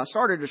want to. I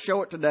started to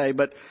show it today,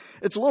 but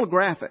it's a little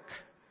graphic.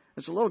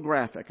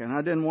 And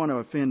I didn't want to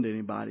offend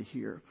anybody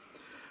here.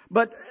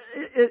 But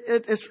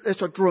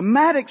it's a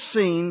dramatic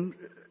scene,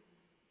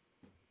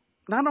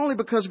 not only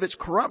because of its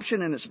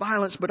corruption and its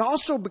violence, but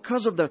also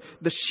because of the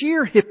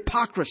sheer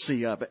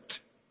hypocrisy of it.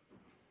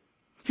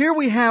 Here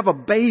we have a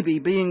baby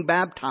being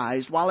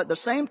baptized, while at the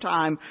same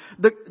time,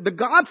 the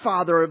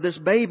godfather of this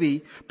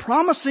baby,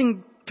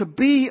 promising to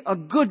be a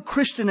good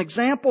Christian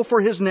example for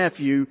his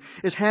nephew,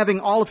 is having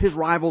all of his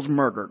rivals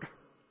murdered.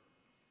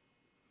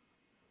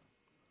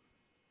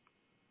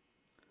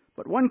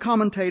 But one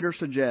commentator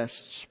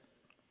suggests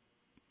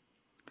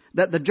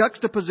that the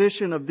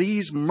juxtaposition of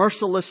these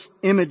merciless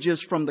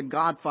images from the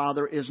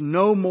Godfather is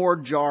no more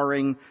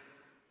jarring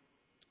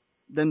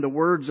than the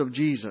words of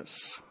Jesus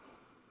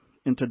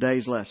in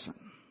today's lesson.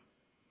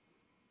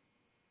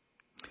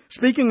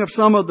 Speaking of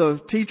some of the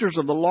teachers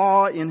of the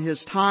law in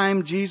his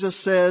time, Jesus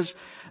says,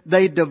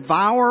 "They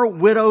devour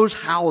widows'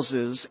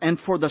 houses and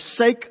for the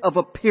sake of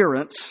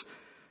appearance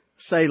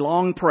say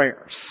long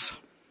prayers."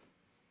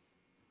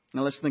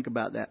 Now let's think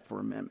about that for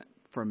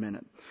a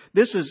minute.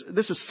 This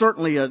is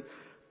certainly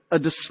a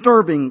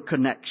disturbing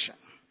connection.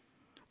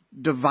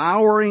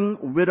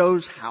 Devouring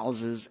widows'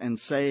 houses and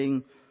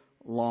saying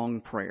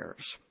long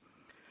prayers.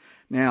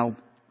 Now,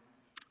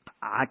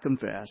 I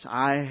confess,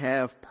 I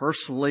have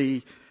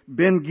personally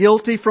been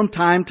guilty from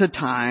time to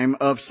time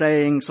of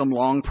saying some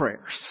long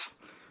prayers.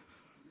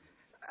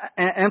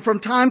 And from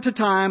time to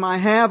time,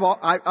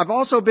 I've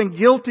also been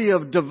guilty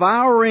of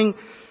devouring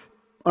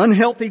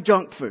unhealthy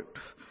junk food.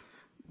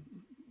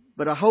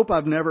 But I hope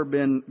I've never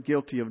been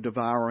guilty of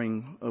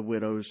devouring a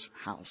widow's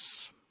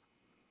house.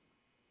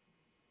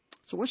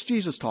 So what's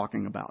Jesus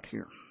talking about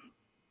here?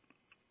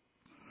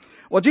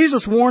 Well,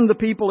 Jesus warned the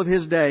people of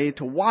his day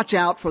to watch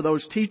out for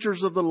those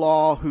teachers of the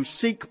law who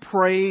seek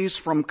praise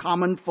from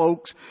common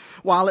folks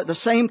while at the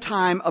same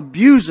time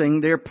abusing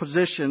their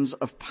positions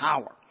of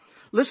power.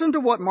 Listen to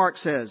what Mark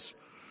says.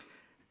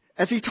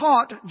 As he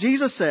taught,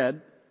 Jesus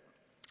said,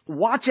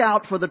 "Watch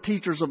out for the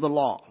teachers of the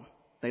law."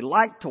 They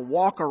like to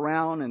walk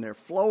around in their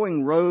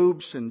flowing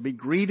robes and be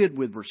greeted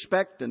with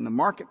respect in the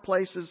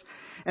marketplaces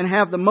and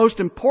have the most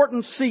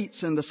important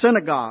seats in the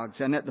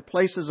synagogues and at the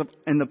places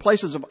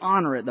of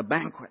honor at the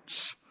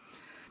banquets.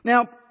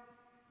 Now,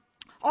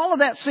 all of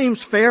that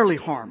seems fairly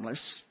harmless,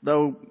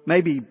 though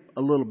maybe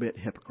a little bit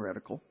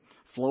hypocritical.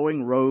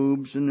 Flowing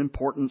robes and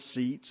important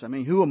seats. I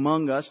mean, who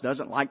among us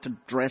doesn't like to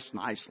dress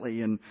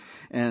nicely and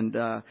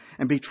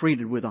be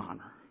treated with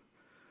honor?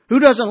 Who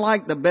doesn't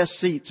like the best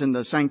seats in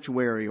the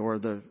sanctuary or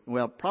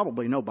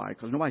probably nobody,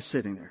 because nobody's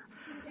sitting there.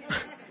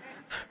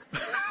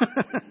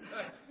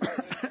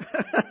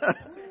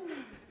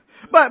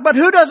 But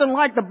who doesn't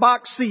like the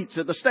box seats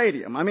at the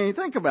stadium? I mean,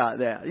 think about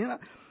that, you know.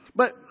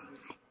 But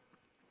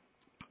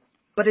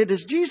it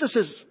is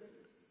Jesus's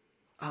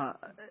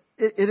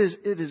it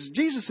is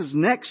Jesus's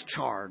next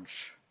charge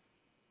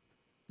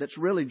that's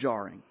really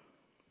jarring,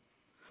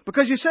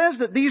 because he says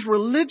that these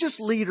religious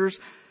leaders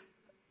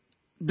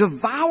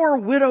devour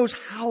widows'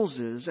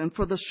 houses, and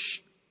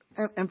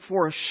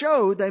for a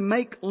show they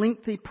make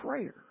lengthy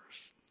prayers.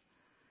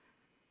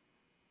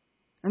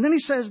 And then he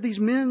says these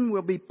men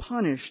will be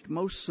punished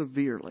most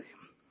severely.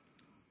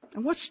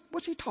 And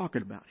what's he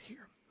talking about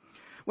here?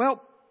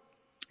 Well,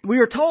 we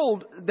are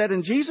told that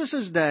in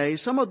Jesus' day,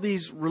 some of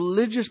these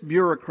religious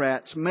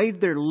bureaucrats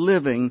made their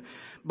living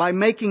by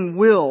making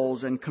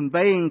wills and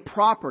conveying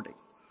property.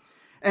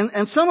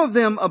 And some of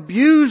them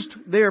abused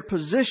their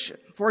position.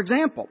 For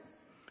example,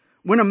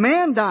 when a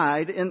man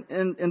died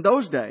in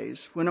those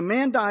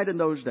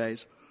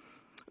days,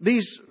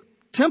 these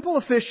temple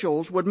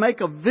officials would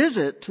make a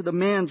visit to the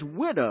man's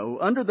widow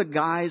under the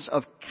guise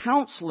of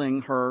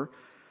counseling her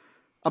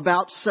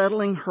about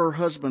settling her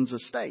husband's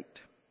estate.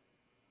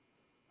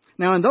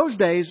 Now, in those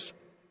days,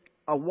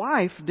 a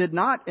wife did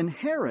not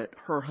inherit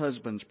her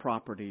husband's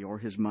property or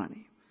his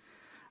money.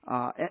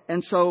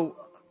 And so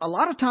a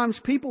lot of times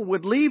people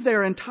would leave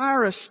their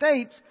entire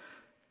estate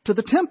to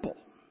the temple.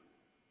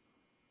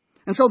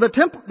 And so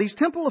these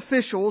temple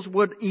officials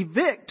would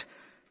evict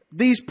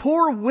these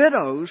poor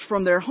widows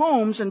from their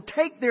homes and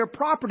take their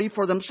property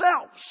for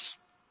themselves.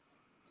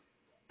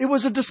 It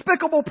was a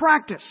despicable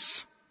practice.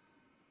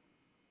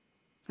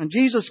 And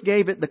Jesus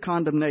gave it the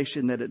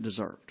condemnation that it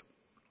deserved.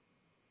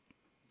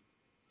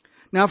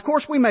 Now, of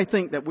course, we may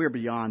think that we're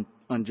beyond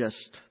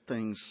unjust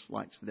things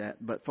like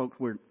that, but folks,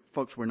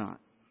 we're not.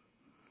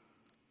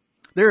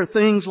 There are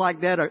things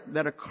like that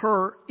that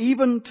occur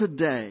even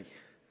today.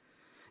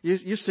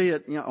 You see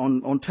it, you know,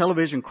 on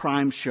television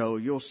crime show.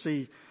 You'll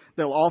see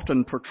they'll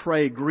often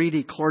portray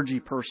greedy clergy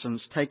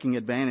persons taking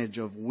advantage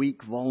of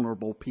weak,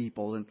 vulnerable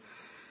people,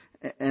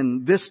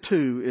 and this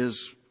too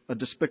is a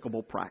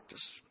despicable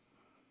practice.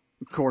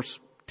 Of course,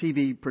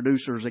 TV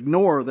producers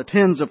ignore the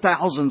tens of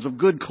thousands of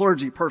good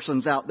clergy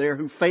persons out there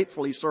who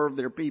faithfully serve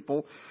their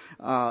people,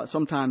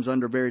 sometimes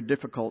under very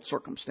difficult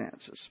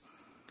circumstances.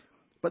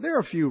 But there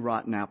are a few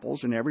rotten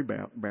apples in every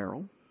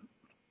barrel.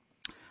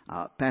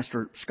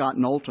 Pastor Scott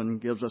Knowlton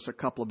gives us a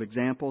couple of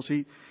examples.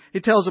 He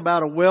tells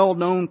about a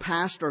well-known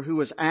pastor who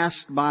was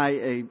asked by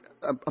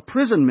a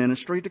prison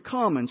ministry to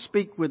come and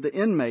speak with the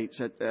inmates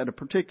at a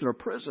particular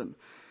prison.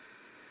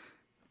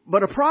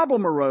 But a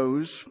problem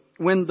arose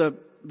when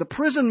the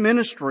prison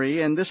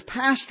ministry and this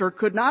pastor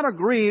could not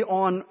agree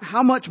on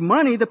how much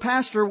money the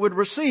pastor would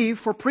receive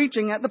for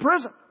preaching at the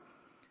prison.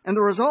 And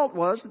the result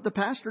was that the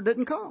pastor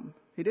didn't come.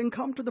 He didn't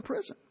come to the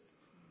prison.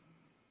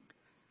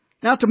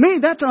 Now, to me,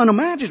 that's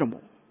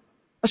unimaginable,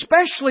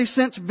 especially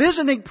since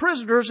visiting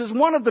prisoners is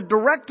one of the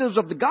directives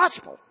of the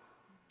gospel.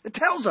 It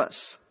tells us,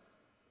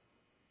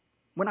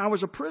 when I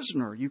was a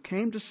prisoner, you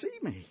came to see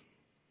me.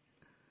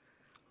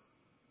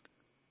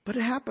 But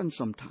it happens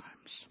sometimes.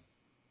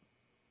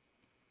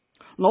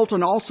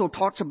 Knowlton also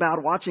talks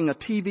about watching a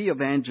TV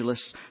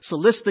evangelist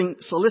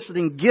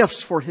soliciting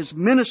gifts for his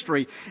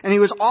ministry, and he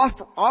was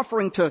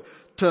offering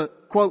to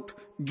quote,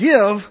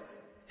 give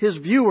his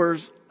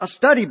viewers a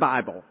study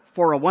Bible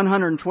for a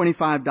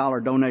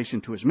 $125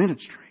 donation to his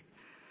ministry.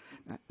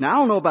 Now, I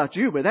don't know about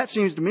you, but that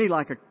seems to me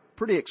like a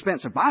pretty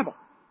expensive Bible.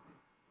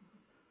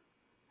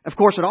 Of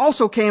course, it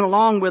also came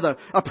along with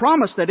a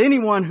promise that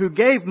anyone who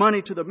gave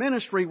money to the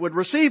ministry would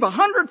receive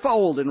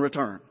 100-fold in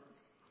return.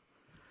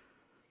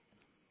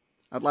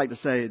 I'd like to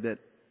say that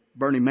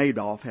Bernie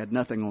Madoff had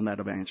nothing on that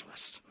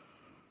evangelist.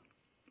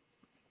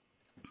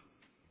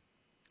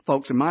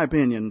 Folks, in my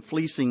opinion,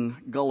 fleecing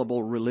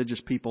gullible religious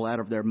people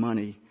out of their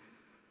money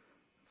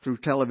through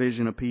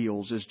television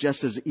appeals is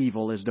just as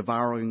evil as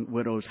devouring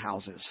widows'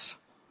 houses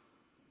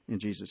in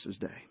Jesus'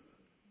 day.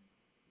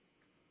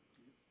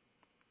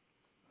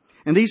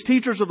 And these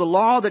teachers of the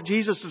law that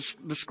Jesus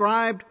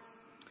described,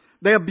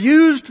 they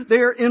abused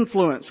their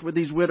influence with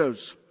these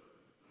widows.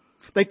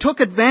 They took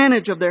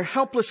advantage of their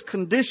helpless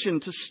condition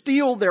to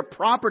steal their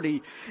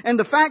property. And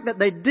the fact that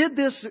they did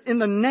this in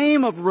the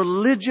name of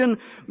religion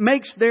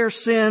makes their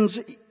sins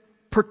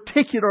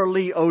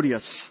particularly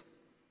odious.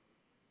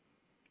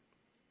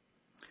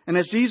 And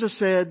as Jesus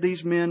said,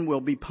 these men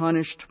will be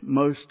punished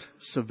most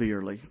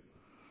severely.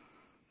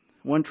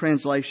 One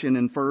translation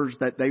infers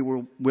that they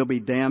will be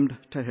damned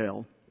to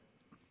hell.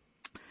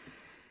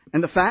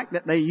 And the fact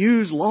that they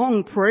use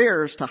long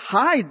prayers to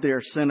hide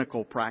their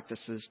cynical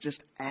practices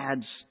just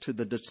adds to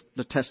the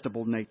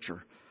detestable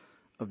nature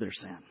of their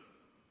sin.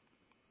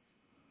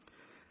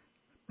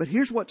 But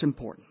here's what's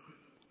important.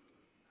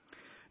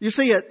 You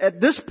see,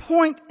 at this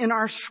point in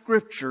our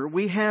Scripture,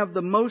 we have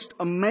the most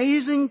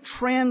amazing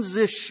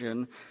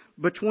transition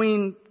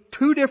between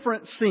two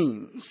different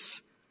scenes.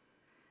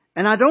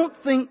 And I don't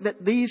think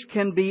that these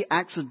can be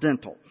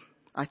accidental.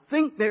 I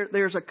think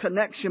there's a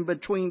connection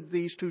between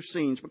these two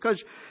scenes,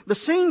 because the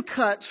scene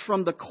cuts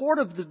from the court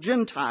of the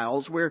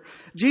Gentiles, where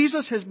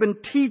Jesus has been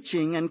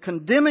teaching and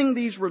condemning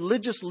these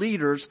religious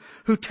leaders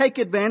who take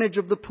advantage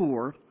of the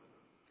poor.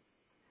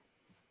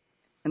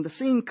 And the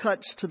scene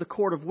cuts to the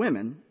court of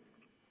women.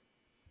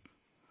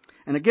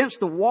 And against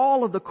the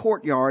wall of the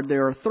courtyard,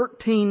 there are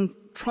 13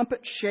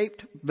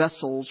 trumpet-shaped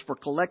vessels for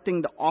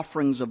collecting the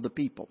offerings of the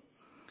people.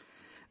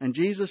 And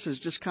Jesus is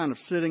just kind of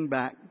sitting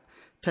back,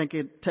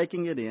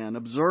 taking it in,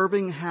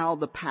 observing how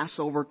the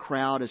Passover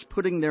crowd is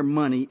putting their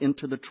money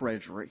into the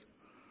treasury.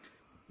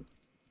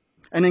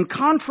 And in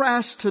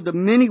contrast to the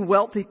many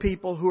wealthy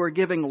people who are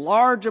giving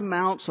large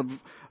amounts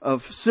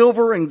of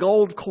silver and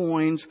gold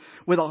coins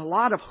with a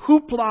lot of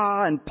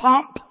hoopla and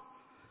pomp,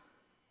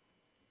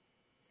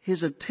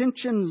 his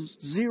attention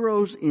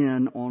zeroes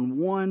in on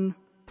one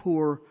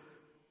poor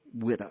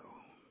widow.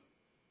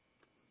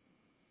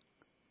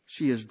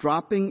 She is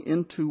dropping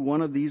into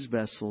one of these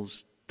vessels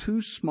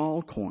 2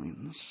 small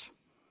coins.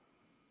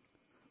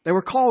 They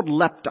were called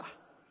lepta.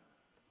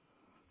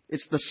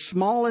 It's the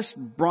smallest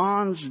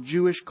bronze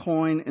Jewish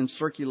coin in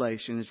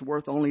circulation. It's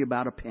worth only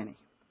about a penny,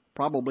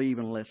 probably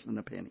even less than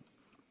a penny.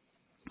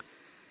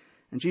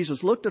 And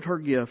Jesus looked at her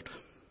gift,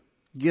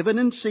 given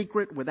in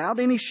secret, without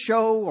any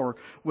show or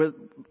with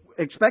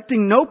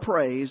expecting no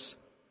praise.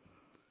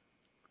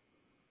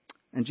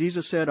 And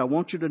Jesus said, I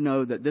want you to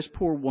know that this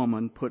poor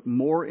woman put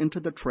more into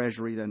the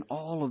treasury than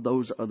all of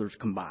those others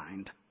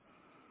combined.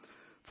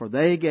 For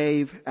they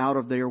gave out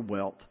of their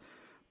wealth,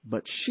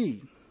 but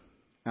she,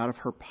 out of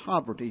her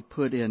poverty,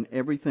 put in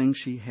everything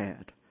she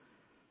had,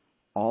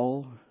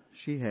 all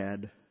she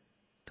had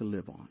to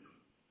live on.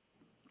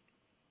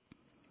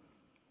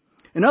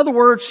 In other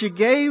words, she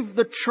gave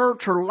the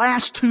church her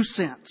last 2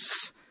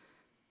 cents.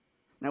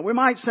 Now we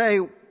might say,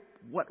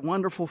 what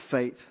wonderful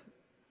faith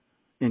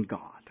in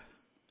God.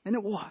 And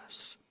it was.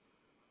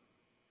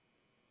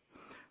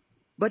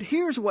 But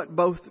here's what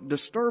both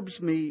disturbs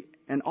me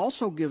and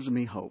also gives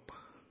me hope.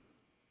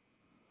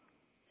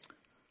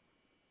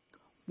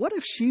 What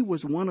if she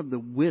was one of the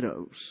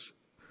widows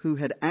who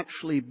had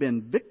actually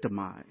been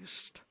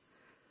victimized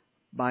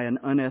by an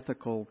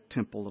unethical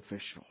temple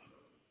official?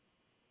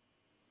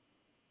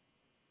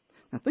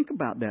 Now think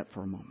about that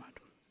for a moment.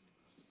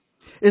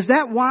 Is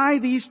that why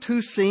these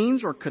 2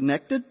 scenes are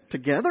connected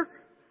together?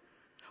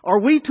 Are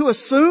we to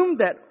assume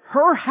that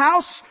her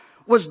house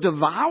was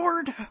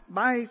devoured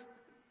by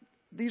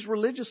these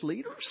religious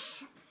leaders?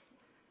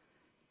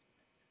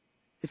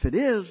 If it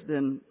is,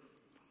 then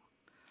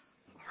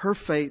her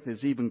faith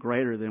is even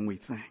greater than we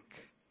think.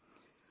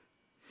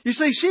 You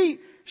see,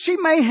 she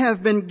may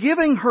have been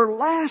giving her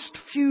last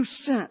few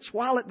cents,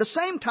 while at the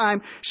same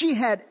time she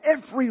had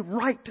every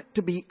right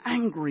to be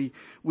angry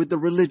with the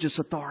religious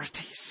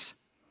authorities.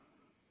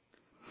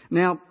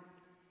 Now,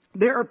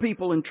 there are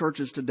people in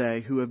churches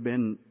today who have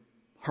been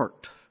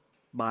hurt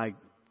by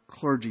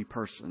clergy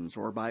persons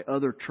or by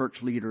other church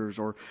leaders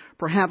or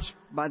perhaps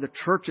by the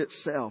church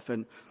itself.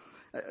 And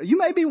you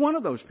may be one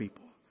of those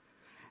people.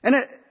 And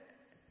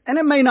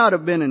it may not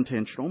have been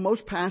intentional.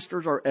 Most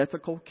pastors are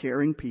ethical,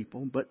 caring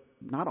people, but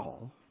not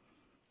all.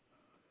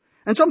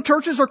 And some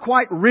churches are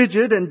quite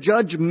rigid and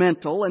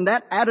judgmental, and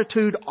that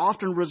attitude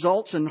often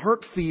results in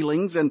hurt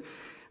feelings. And,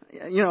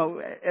 you know,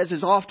 as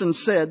is often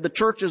said, the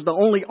church is the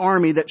only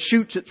army that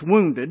shoots its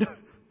wounded.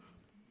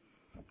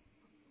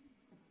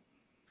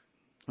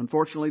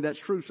 Unfortunately, that's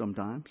true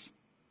sometimes.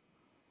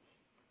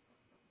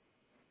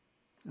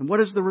 And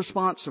what is the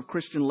response of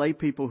Christian lay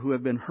people who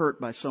have been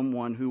hurt by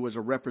someone who was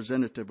a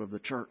representative of the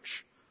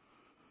church?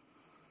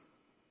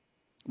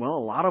 Well,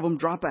 a lot of them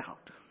drop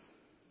out.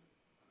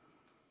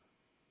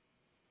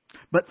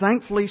 But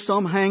thankfully,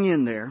 some hang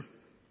in there.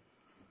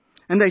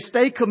 And they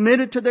stay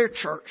committed to their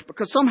church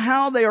because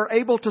somehow they are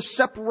able to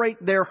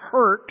separate their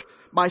hurt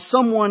by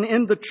someone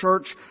in the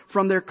church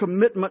from their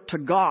commitment to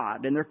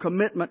God and their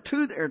commitment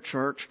to their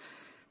church.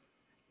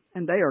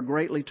 And they are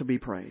greatly to be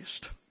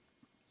praised.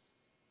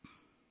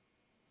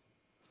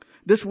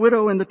 This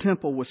widow in the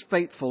temple was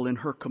faithful in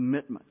her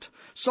commitment.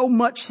 So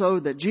much so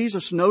that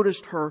Jesus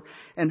noticed her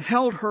and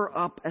held her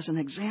up as an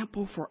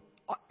example for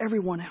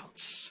everyone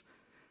else.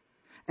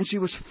 And she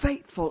was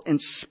faithful in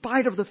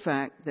spite of the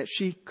fact that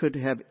she could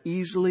have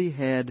easily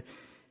had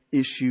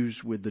issues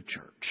with the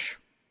church.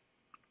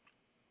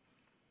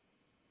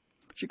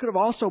 She could have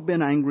also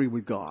been angry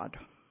with God.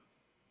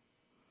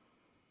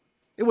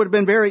 It would have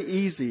been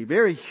very easy,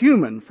 very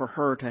human for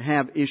her to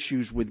have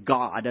issues with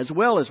God as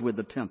well as with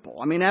the temple.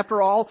 I mean,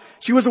 after all,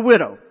 she was a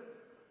widow.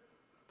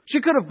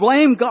 She could have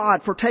blamed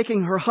God for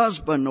taking her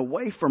husband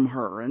away from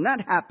her, and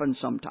that happens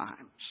sometimes.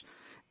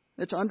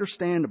 It's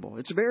understandable.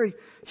 It's a very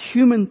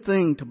human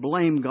thing to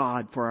blame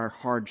God for our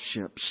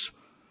hardships.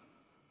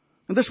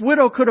 And this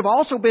widow could have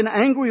also been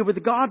angry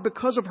with God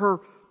because of her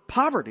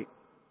poverty.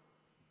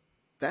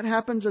 That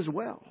happens as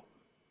well.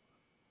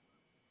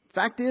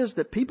 Fact is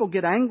that people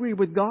get angry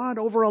with God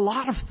over a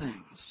lot of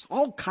things,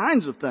 all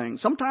kinds of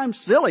things, sometimes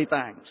silly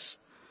things.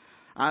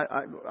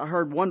 I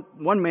heard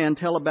one man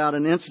tell about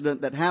an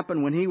incident that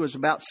happened when he was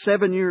about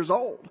 7 years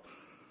old.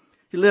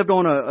 He lived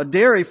on a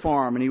dairy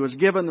farm, and he was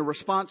given the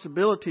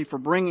responsibility for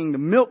bringing the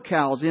milk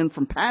cows in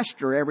from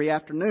pasture every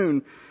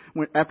afternoon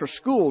after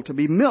school to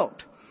be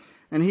milked.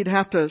 And he'd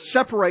have to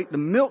separate the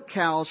milk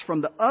cows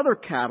from the other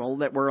cattle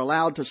that were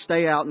allowed to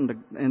stay out in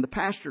the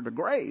pasture to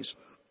graze.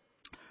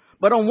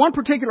 But on one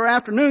particular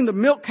afternoon, the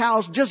milk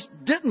cows just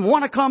didn't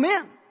want to come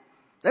in.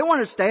 They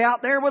wanted to stay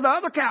out there with the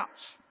other cows.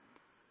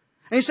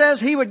 And he says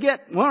he would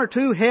get one or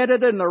two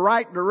headed in the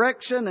right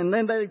direction, and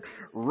then they'd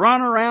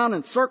run around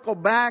and circle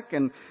back.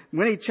 And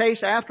when he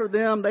chased after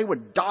them, they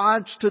would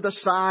dodge to the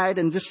side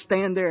and just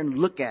stand there and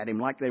look at him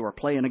like they were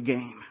playing a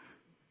game.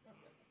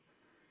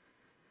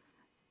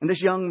 And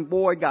this young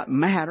boy got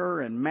madder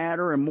and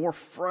madder and more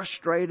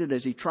frustrated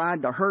as he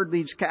tried to herd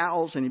these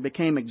cows, and he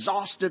became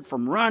exhausted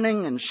from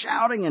running and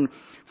shouting. And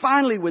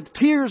finally, with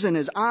tears in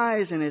his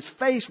eyes and his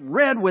face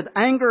red with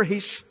anger, he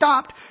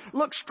stopped,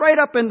 looked straight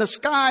up in the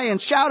sky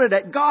and shouted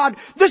at God,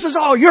 "This is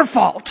all your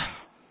fault."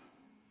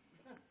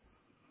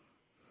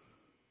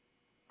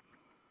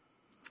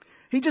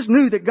 He just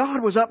knew that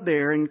God was up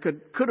there and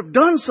could have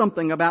done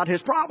something about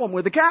his problem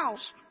with the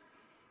cows.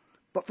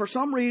 But for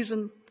some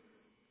reason,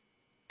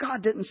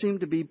 God didn't seem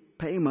to be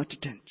paying much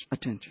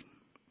attention.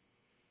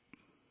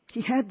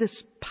 He had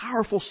this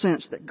powerful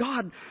sense that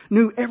God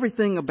knew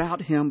everything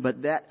about him,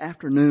 but that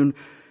afternoon,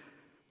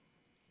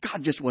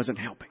 God just wasn't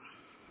helping.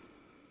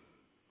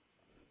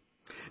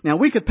 Now,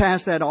 we could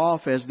pass that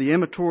off as the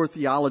immature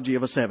theology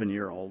of a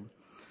 7-year-old.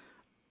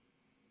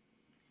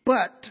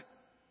 But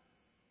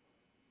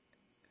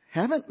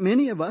haven't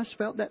many of us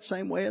felt that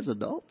same way as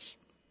adults?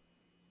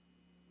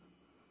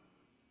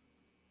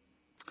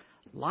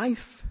 Life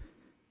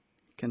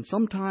can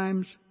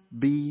sometimes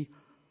be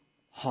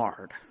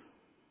hard.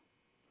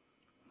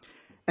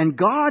 And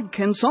God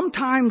can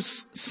sometimes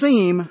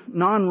seem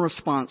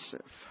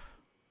non-responsive,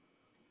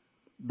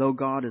 though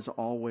God is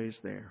always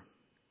there.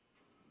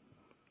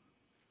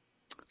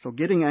 So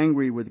getting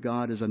angry with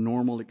God is a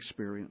normal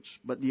experience.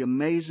 But the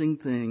amazing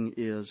thing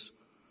is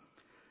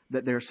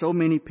that there are so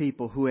many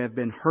people who have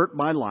been hurt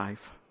by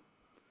life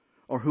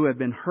or who have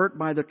been hurt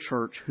by the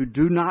church who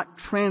do not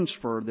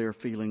transfer their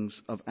feelings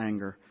of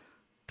anger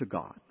to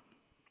God.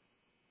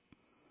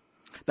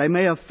 They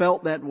may have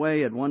felt that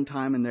way at one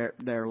time in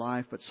their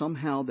life, but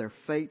somehow their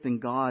faith in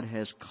God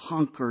has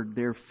conquered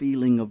their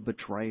feeling of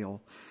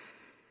betrayal.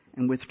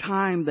 And with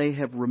time, they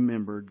have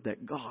remembered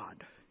that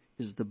God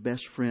is the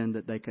best friend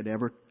that they could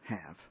ever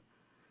have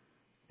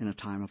in a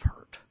time of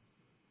hurt.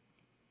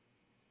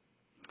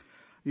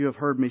 You have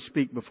heard me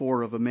speak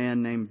before of a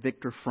man named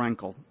Viktor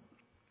Frankl.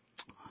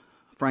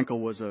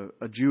 Frankl was a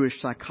Jewish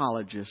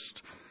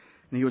psychologist.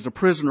 And he was a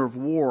prisoner of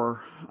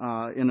war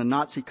in a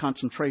Nazi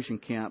concentration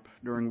camp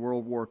during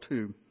World War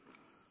II.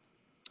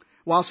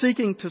 While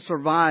seeking to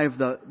survive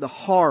the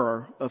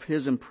horror of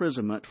his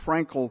imprisonment,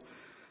 Frankl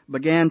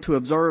began to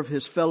observe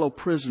his fellow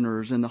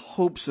prisoners in the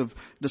hopes of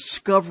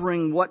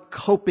discovering what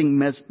coping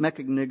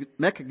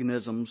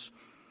mechanisms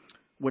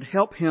would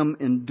help him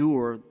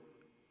endure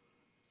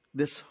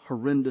this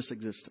horrendous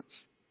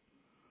existence.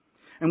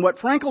 And what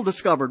Frankl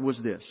discovered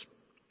was this.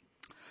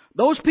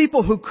 Those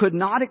people who could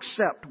not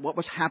accept what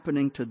was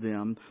happening to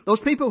them, those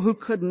people who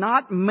could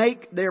not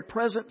make their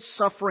present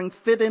suffering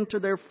fit into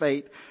their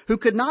faith, who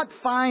could not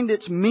find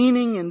its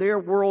meaning in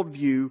their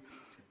worldview,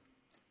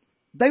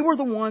 they were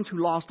the ones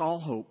who lost all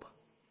hope.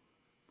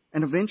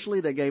 And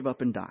eventually they gave up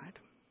and died.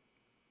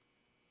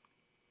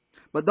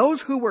 But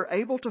those who were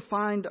able to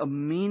find a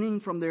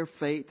meaning from their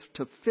faith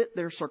to fit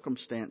their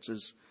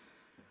circumstances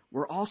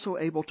were also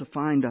able to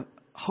find a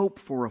hope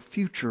for a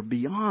future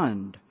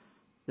beyond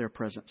their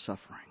present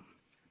suffering.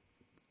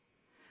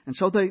 And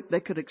so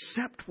they could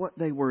accept what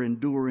they were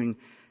enduring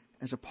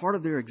as a part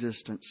of their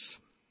existence,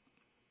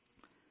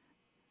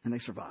 and they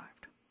survived.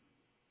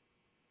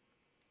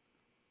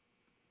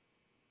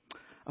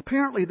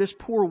 Apparently, this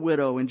poor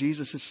widow in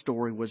Jesus'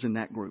 story was in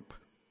that group.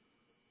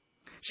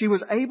 She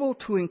was able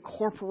to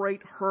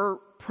incorporate her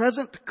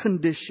present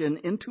condition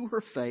into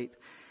her faith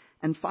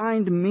and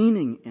find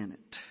meaning in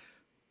it.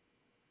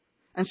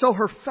 And so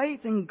her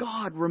faith in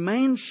God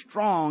remained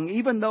strong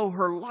even though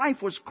her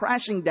life was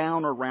crashing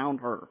down around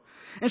her.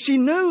 And she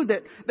knew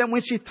that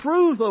when she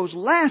threw those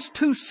last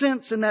 2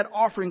 cents in that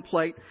offering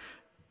plate,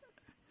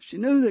 she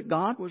knew that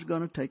God was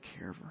going to take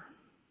care of her.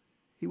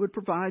 He would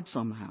provide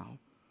somehow.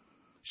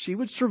 She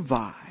would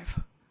survive.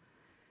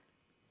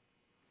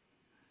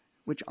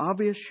 Which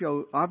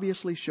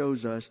obviously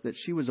shows us that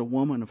she was a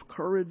woman of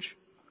courage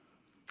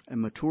and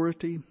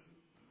maturity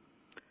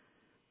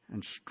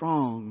and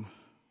strong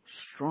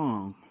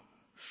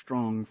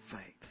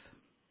faith.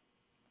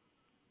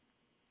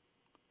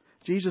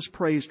 Jesus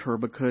praised her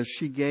because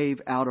she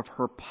gave out of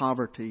her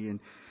poverty, and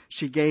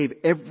she gave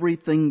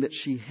everything that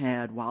she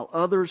had, while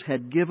others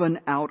had given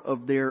out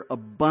of their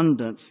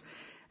abundance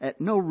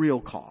at no real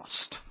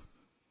cost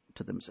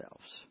to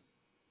themselves.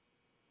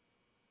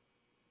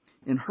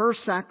 In her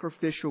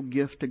sacrificial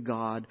gift to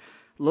God,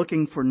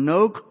 looking for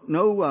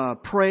no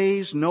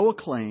praise, no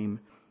acclaim,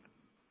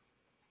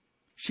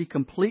 she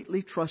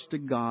completely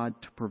trusted God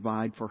to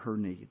provide for her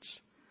needs.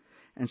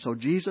 And so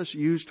Jesus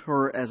used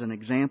her as an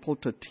example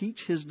to teach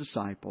His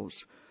disciples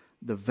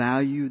the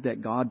value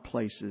that God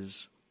places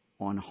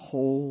on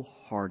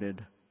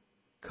wholehearted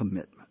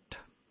commitment.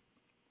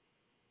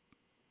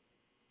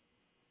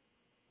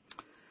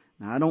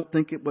 Now, I don't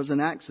think it was an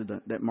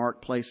accident that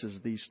Mark places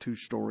these two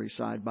stories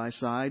side by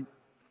side.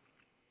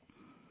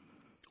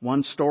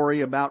 One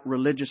story about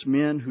religious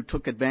men who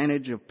took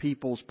advantage of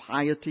people's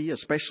piety,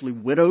 especially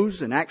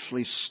widows, and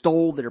actually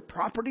stole their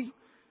property.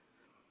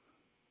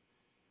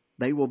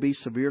 They will be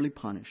severely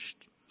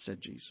punished,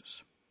 said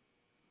Jesus.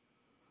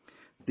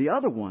 The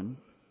other one,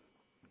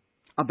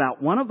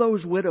 about one of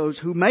those widows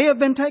who may have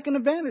been taken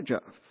advantage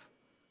of.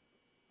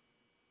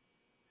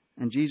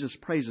 And Jesus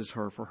praises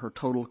her for her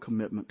total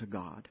commitment to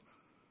God.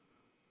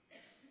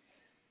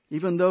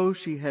 Even though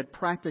she had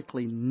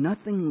practically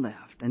nothing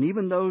left, and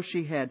even though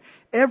she had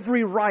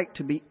every right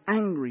to be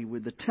angry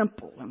with the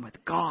temple and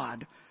with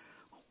God,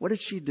 what did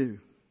she do?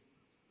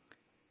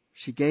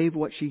 She gave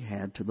what she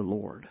had to the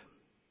Lord.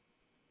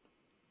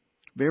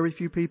 Very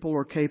few people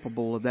are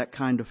capable of that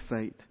kind of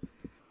faith.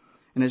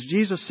 And as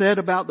Jesus said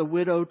about the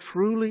widow,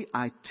 truly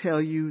I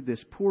tell you,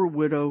 this poor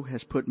widow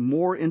has put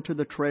more into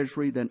the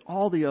treasury than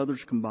all the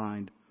others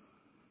combined.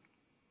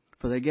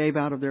 For they gave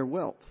out of their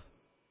wealth.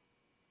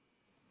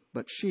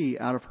 But she,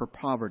 out of her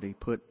poverty,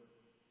 put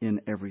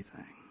in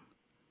everything.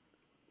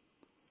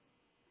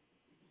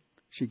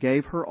 She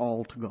gave her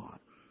all to God.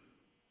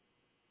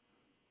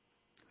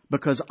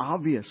 Because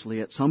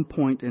obviously at some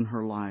point in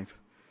her life,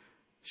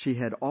 she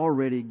had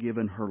already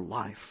given her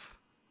life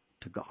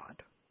to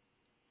God.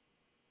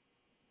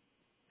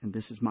 And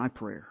this is my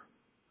prayer,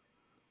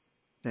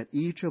 that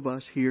each of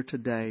us here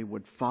today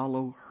would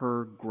follow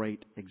her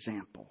great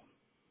example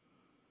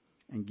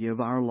and give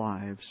our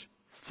lives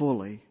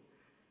fully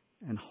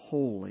and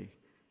wholly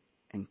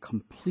and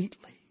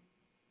completely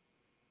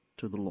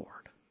to the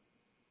Lord.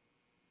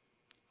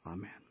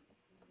 Amen.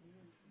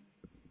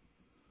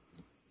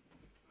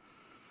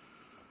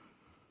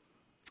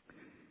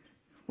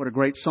 What a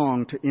great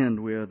song to end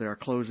with, our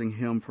closing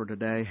hymn for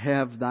today.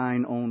 Have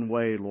thine own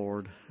way,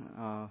 Lord.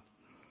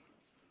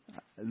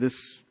 This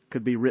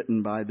could be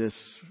written by this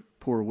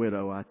poor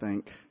widow, I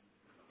think.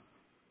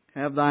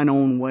 Have thine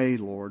own way,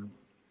 Lord.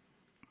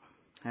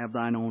 Have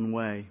thine own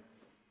way.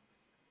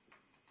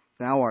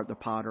 Thou art the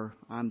potter,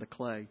 I'm the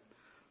clay.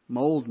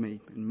 Mold me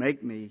and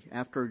make me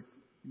after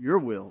your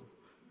will.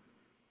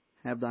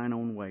 Have thine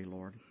own way,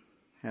 Lord.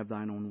 Have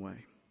thine own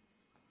way.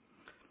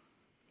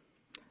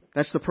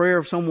 That's the prayer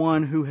of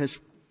someone who has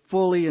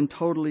fully and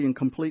totally and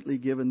completely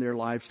given their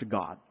lives to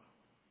God.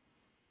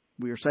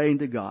 We are saying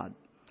to God,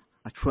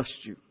 I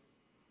trust you.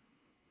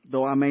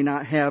 Though I may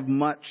not have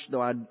much,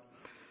 though I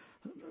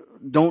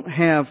don't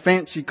have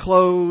fancy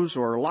clothes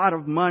or a lot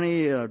of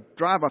money,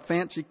 drive a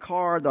fancy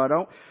car,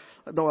 though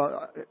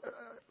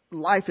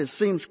life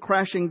seems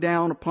crashing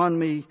down upon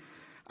me,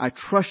 I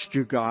trust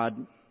you,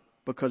 God,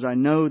 because I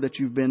know that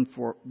you've been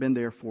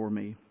there for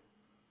me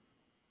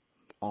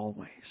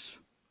always.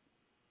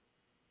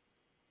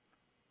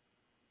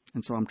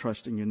 And so I'm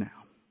trusting you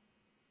now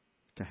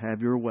to have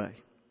your way.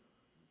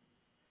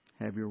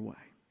 Have your way.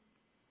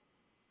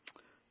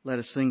 Let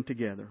us sing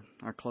together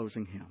our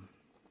closing hymn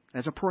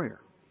as a prayer.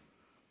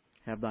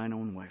 Have thine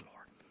own way, Lord.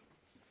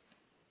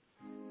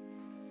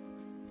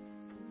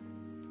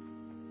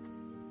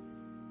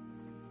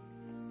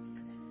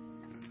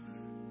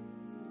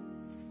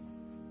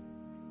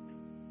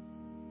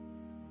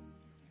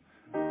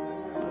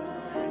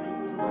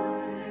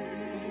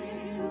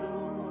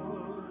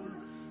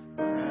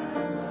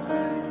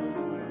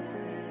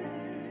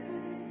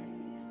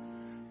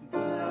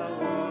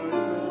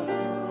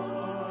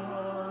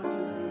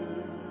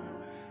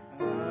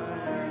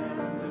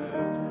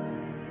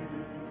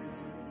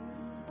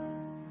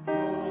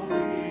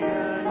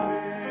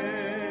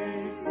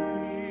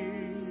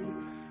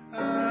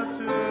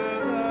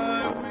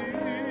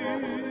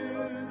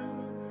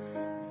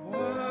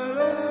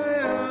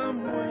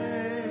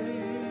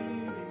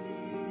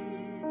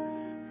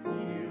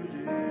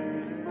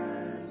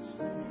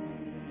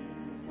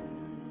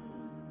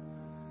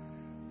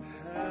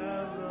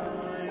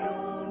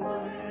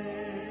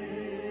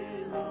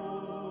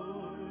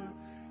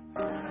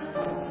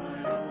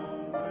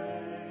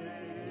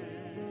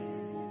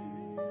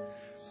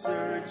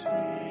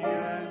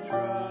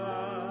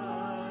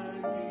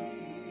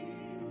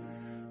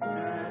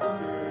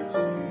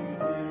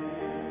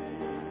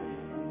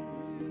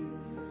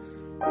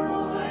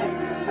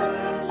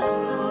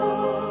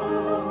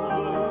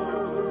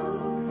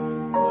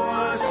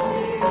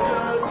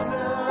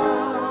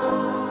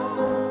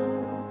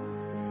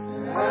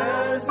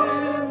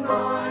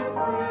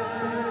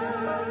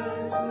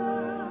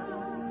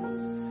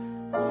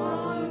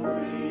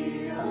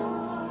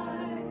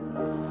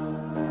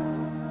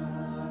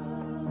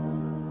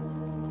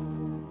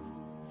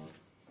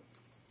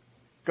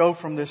 go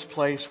from this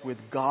place with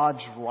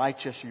God's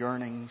righteous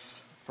yearnings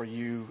for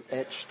you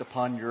etched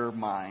upon your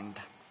mind.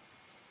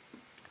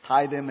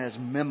 Tie them as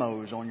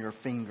memos on your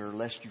finger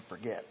lest you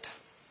forget.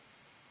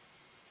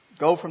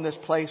 Go from this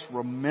place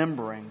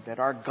remembering that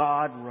our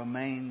God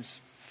remains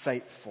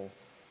faithful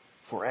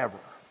forever.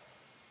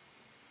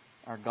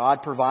 Our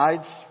God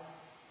provides,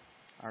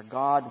 our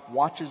God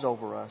watches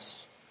over us,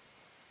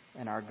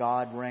 and our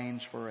God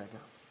reigns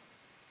forever.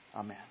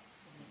 Amen.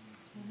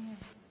 Amen.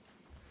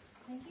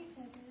 Thank you,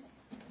 Heather.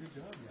 Good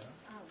job, yeah.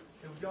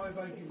 Hey, would y'all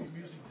everybody give your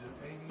music to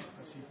Amy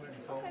when she put it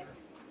in the folder?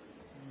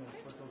 You know,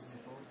 put those in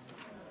the folder.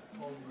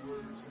 All the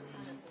words,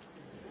 music.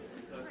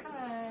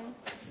 Hi.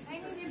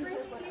 Amy, did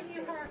Brittany give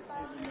you her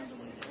phone?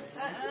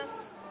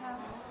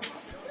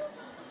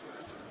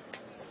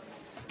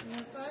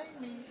 Yes,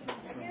 Amy.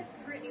 I guess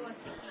Brittany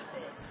wants to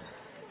keep it.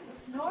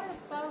 Nora's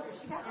phone.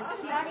 She got to put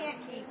it back.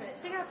 Can't keep it.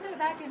 She got to put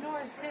it back in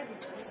Nora's too.